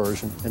in one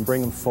version, and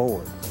bring them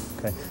forward.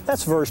 Okay?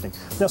 That's versioning.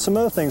 Now, some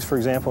other things, for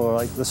example, are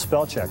like the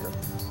spell checker.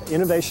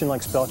 Innovation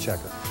like spell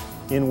checker.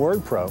 In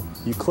WordPro,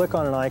 you click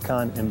on an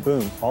icon and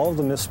boom, all of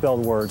the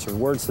misspelled words or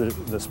words that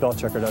the spell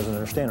checker doesn't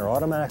understand are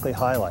automatically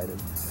highlighted.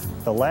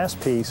 The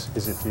last piece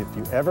is if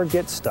you ever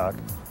get stuck,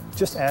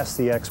 just ask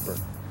the expert.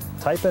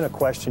 Type in a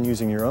question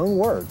using your own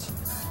words,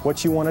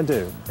 what you want to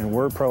do, and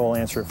WordPro will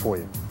answer it for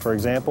you. For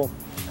example,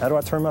 how do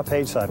I turn my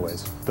page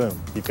sideways? Boom,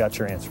 you've got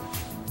your answer.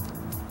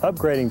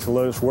 Upgrading to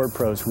Lotus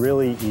WordPro is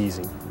really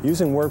easy.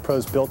 Using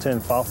WordPro's built-in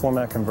file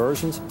format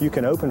conversions, you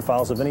can open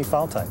files of any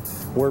file type.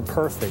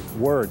 WordPerfect,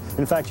 Word.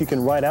 In fact, you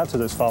can write out to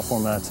those file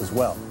formats as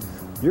well.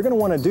 You're going to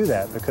want to do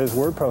that because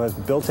WordPro has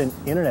built-in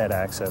internet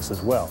access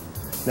as well.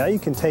 Now you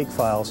can take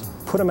files,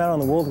 put them out on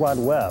the World Wide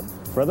Web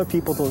for other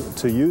people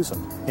to use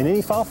them in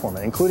any file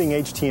format, including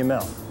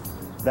HTML.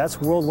 That's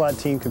worldwide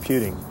team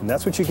computing, and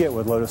that's what you get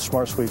with Lotus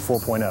Smart Suite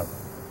 4.0.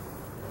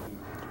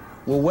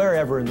 Well,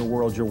 wherever in the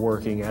world you're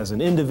working as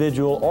an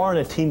individual or in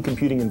a team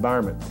computing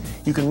environment,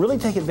 you can really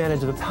take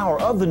advantage of the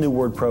power of the new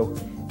WordPro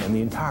and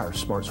the entire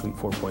Smart Suite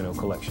 4.0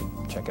 collection.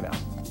 Check it out.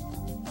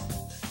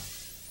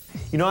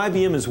 You know,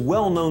 IBM is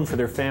well known for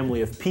their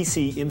family of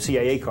PC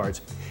MCAA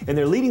cards, and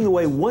they're leading the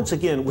way once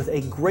again with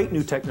a great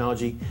new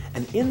technology,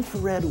 an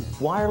infrared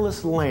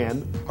wireless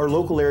LAN or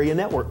local area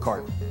network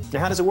card.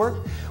 Now, how does it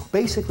work?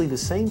 Basically the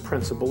same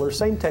principle or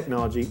same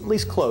technology, at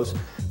least close,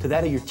 to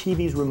that of your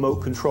TV's remote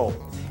control.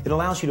 It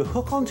allows you to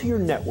hook onto your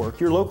network,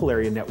 your local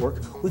area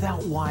network,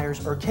 without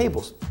wires or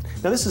cables.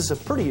 Now, this is a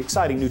pretty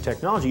exciting new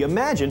technology.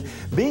 Imagine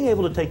being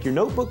able to take your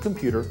notebook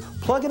computer,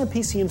 plug in a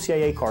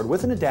PCMCIA card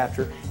with an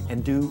adapter,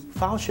 and do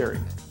file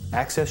sharing,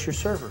 access your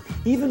server,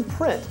 even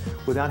print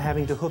without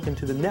having to hook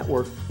into the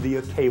network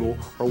via cable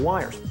or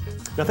wires.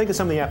 Now, think of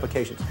some of the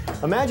applications.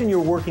 Imagine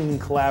you're working in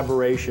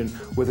collaboration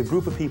with a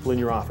group of people in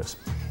your office,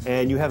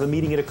 and you have a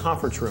meeting at a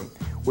conference room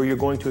where you're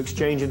going to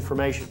exchange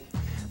information.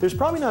 There's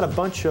probably not a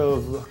bunch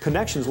of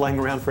connections laying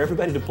around for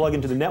everybody to plug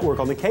into the network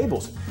on the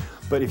cables.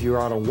 But if you're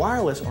on a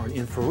wireless or an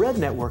infrared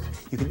network,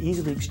 you can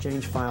easily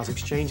exchange files,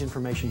 exchange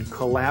information,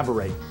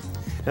 collaborate.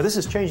 Now, this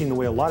is changing the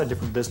way a lot of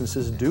different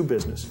businesses do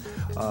business.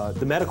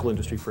 The medical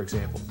industry, for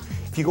example.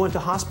 If you go into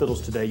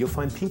hospitals today, you'll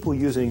find people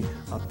using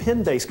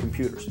pin-based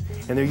computers,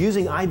 and they're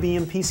using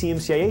IBM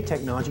PCMCIA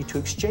technology to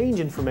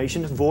exchange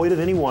information void of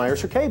any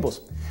wires or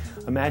cables.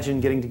 Imagine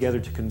getting together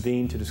to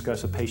convene to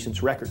discuss a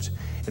patient's records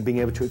and being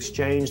able to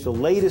exchange the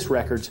latest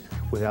records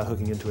without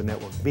hooking into a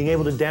network. Being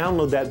able to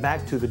download that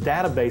back to the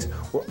database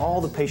where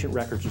all the patient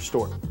records are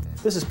stored.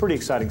 This is pretty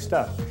exciting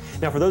stuff.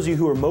 Now, for those of you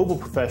who are mobile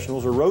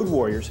professionals or road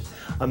warriors,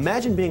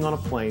 imagine being on a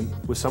plane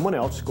with someone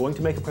else going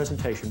to make a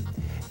presentation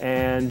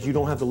and you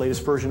don't have the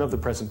latest version of the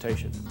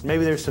presentation.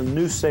 Maybe there's some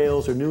new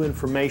sales or new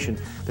information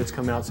that's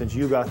come out since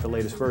you got the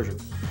latest version.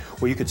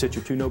 Well, you could sit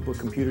your two notebook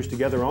computers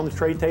together on the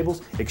tray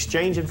tables,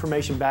 exchange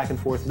information back and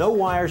forth, no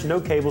wires, no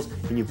cables,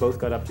 and you've both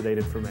got up-to-date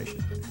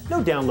information.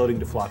 No downloading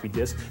to floppy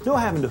disks, no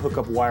having to hook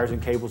up wires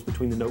and cables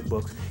between the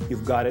notebooks.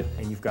 You've got it,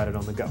 and you've got it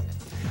on the go.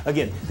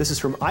 Again, this is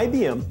from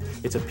IBM.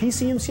 It's a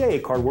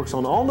PCMCIA card, works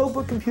on all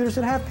notebook computers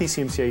that have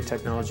PCMCIA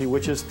technology,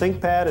 which is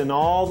ThinkPad and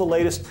all the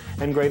latest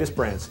and greatest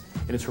brands.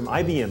 And it's from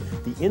IBM,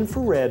 the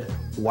infrared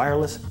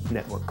wireless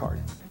network card.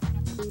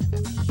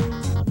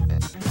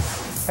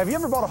 Have you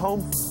ever bought a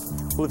home?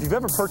 Well, if you've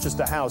ever purchased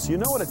a house, you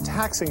know what a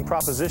taxing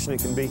proposition it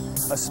can be,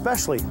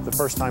 especially the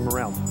first time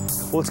around.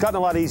 Well, it's gotten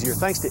a lot easier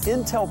thanks to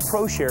Intel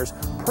ProShare's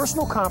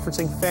personal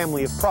conferencing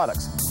family of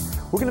products.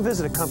 We're going to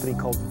visit a company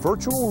called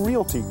Virtual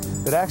Realty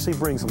that actually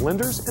brings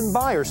lenders and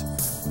buyers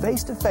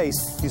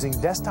face-to-face using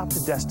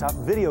desktop-to-desktop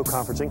video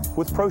conferencing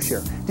with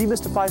ProShare.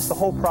 Demystifies the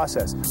whole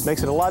process,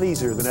 makes it a lot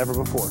easier than ever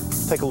before.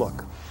 Take a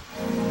look.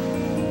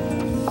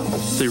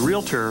 The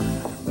realtor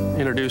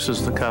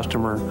introduces the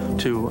customer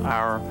to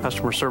our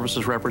customer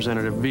services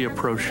representative via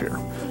ProShare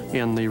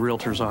in the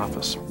realtor's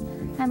office.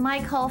 And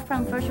Michael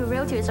from Virtual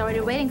Realty is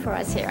already waiting for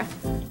us here.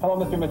 Hello,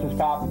 Mr. and Mrs.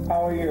 Pop.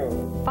 How are you?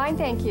 Fine,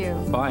 thank you.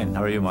 Fine.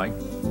 How are you, Mike?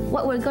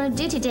 What we're going to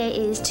do today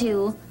is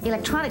to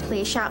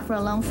electronically shop for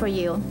a loan for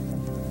you.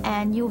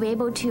 And you'll be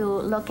able to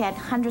look at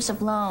hundreds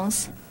of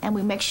loans, and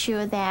we make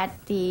sure that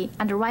the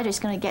underwriter is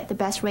going to get the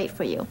best rate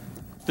for you.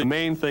 The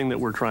main thing that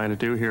we're trying to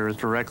do here is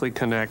directly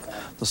connect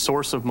the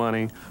source of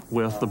money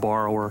with the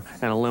borrower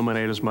and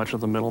eliminate as much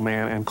of the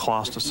middleman and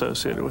cost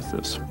associated with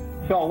this.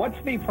 So what's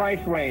the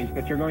price range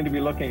that you're going to be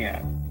looking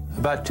at?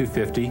 About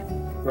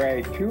 $250,000.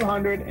 Great,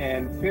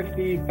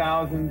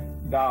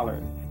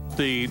 $250,000.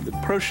 The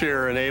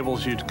ProShare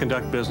enables you to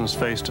conduct business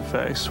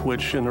face-to-face,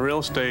 which in the real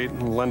estate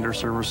and lender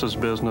services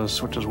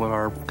business, which is what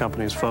our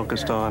company is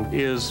focused on,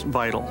 is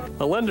vital.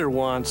 A lender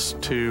wants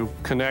to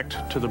connect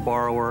to the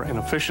borrower and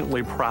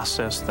efficiently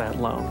process that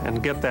loan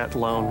and get that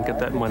loan, get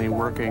that money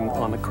working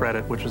on the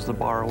credit, which is the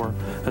borrower,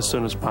 as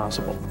soon as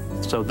possible.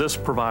 So this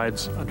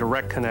provides a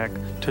direct connect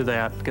to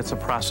that, gets the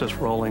process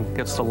rolling,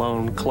 gets the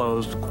loan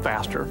closed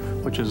faster,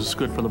 which is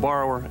good for the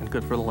borrower and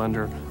good for the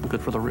lender and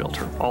good for the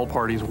realtor. All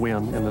parties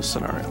win in this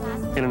scenario.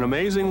 In an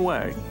amazing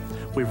way,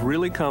 we've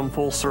really come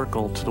full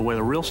circle to the way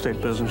the real estate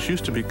business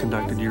used to be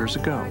conducted years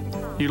ago,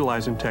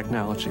 utilizing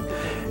technology.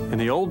 In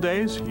the old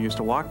days, you used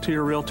to walk to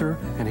your realtor,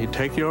 and he'd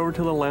take you over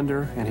to the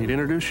lender, and he'd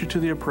introduce you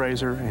to the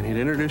appraiser, and he'd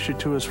introduce you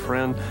to his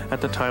friend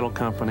at the title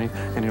company,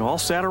 and you all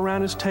sat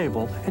around his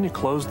table, and you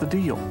closed the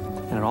deal.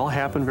 And it all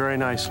happened very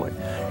nicely.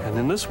 And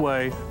in this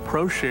way,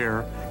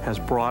 ProShare has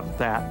brought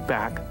that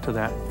back to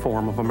that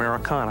form of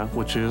Americana,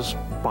 which is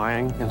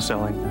buying and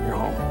selling your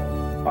home.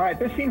 All right,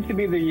 this seems to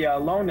be the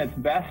loan that's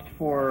best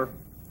for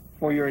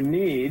your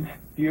needs.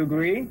 Do you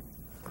agree?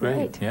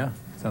 Great. Yeah.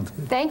 Sounds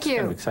good. Thank you.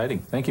 Kind of exciting.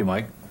 Thank you,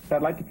 Mike. So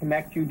I'd like to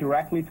connect you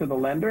directly to the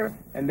lender,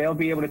 and they'll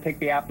be able to take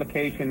the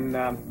application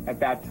at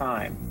that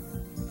time.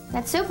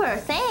 That's super.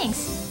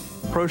 Thanks.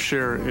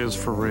 ProShare is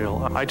for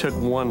real. I took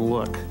one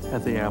look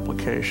at the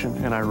application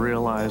and I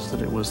realized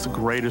that it was the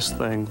greatest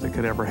thing that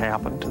could ever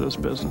happen to this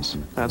business.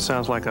 That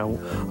sounds like a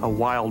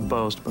wild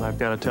boast, but I've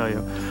got to tell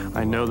you,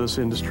 I know this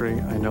industry,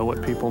 I know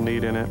what people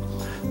need in it.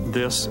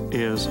 This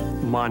is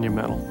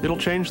monumental. It'll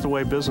change the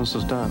way business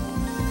is done.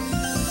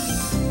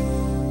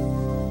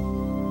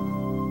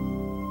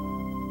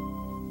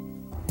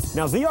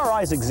 Now,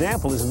 VRI's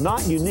example is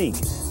not unique.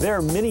 There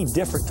are many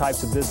different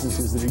types of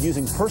businesses that are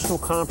using personal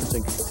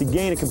conferencing to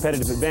gain a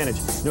competitive advantage.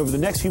 And over the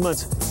next few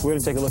months, we're going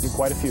to take a look at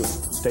quite a few.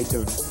 Stay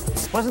tuned.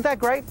 Wasn't that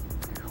great?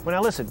 Well,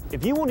 now listen,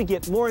 if you want to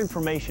get more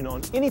information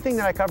on anything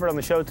that I covered on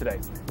the show today,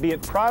 be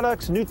it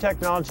products, new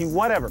technology,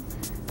 whatever,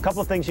 a couple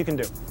of things you can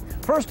do.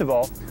 First of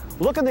all,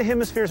 look in the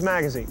Hemispheres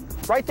magazine.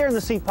 Right there in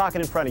the seat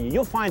pocket in front of you,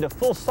 you'll find a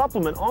full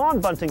supplement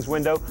on Bunting's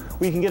window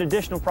where you can get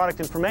additional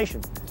product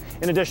information.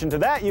 In addition to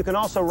that, you can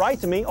also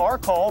write to me or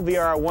call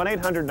via our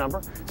 1-800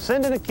 number,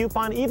 send in a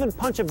coupon, even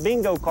punch a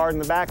bingo card in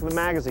the back of the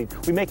magazine.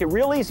 We make it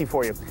real easy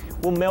for you.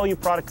 We'll mail you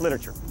product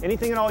literature,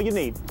 anything at all you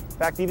need. In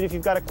fact, even if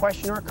you've got a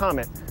question or a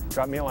comment,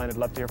 drop me a line. I'd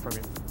love to hear from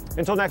you.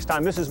 Until next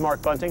time, this is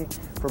Mark Bunting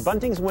for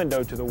Bunting's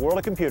Window to the World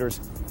of Computers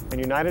and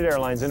United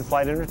Airlines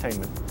in-flight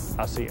entertainment.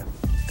 I'll see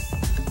you.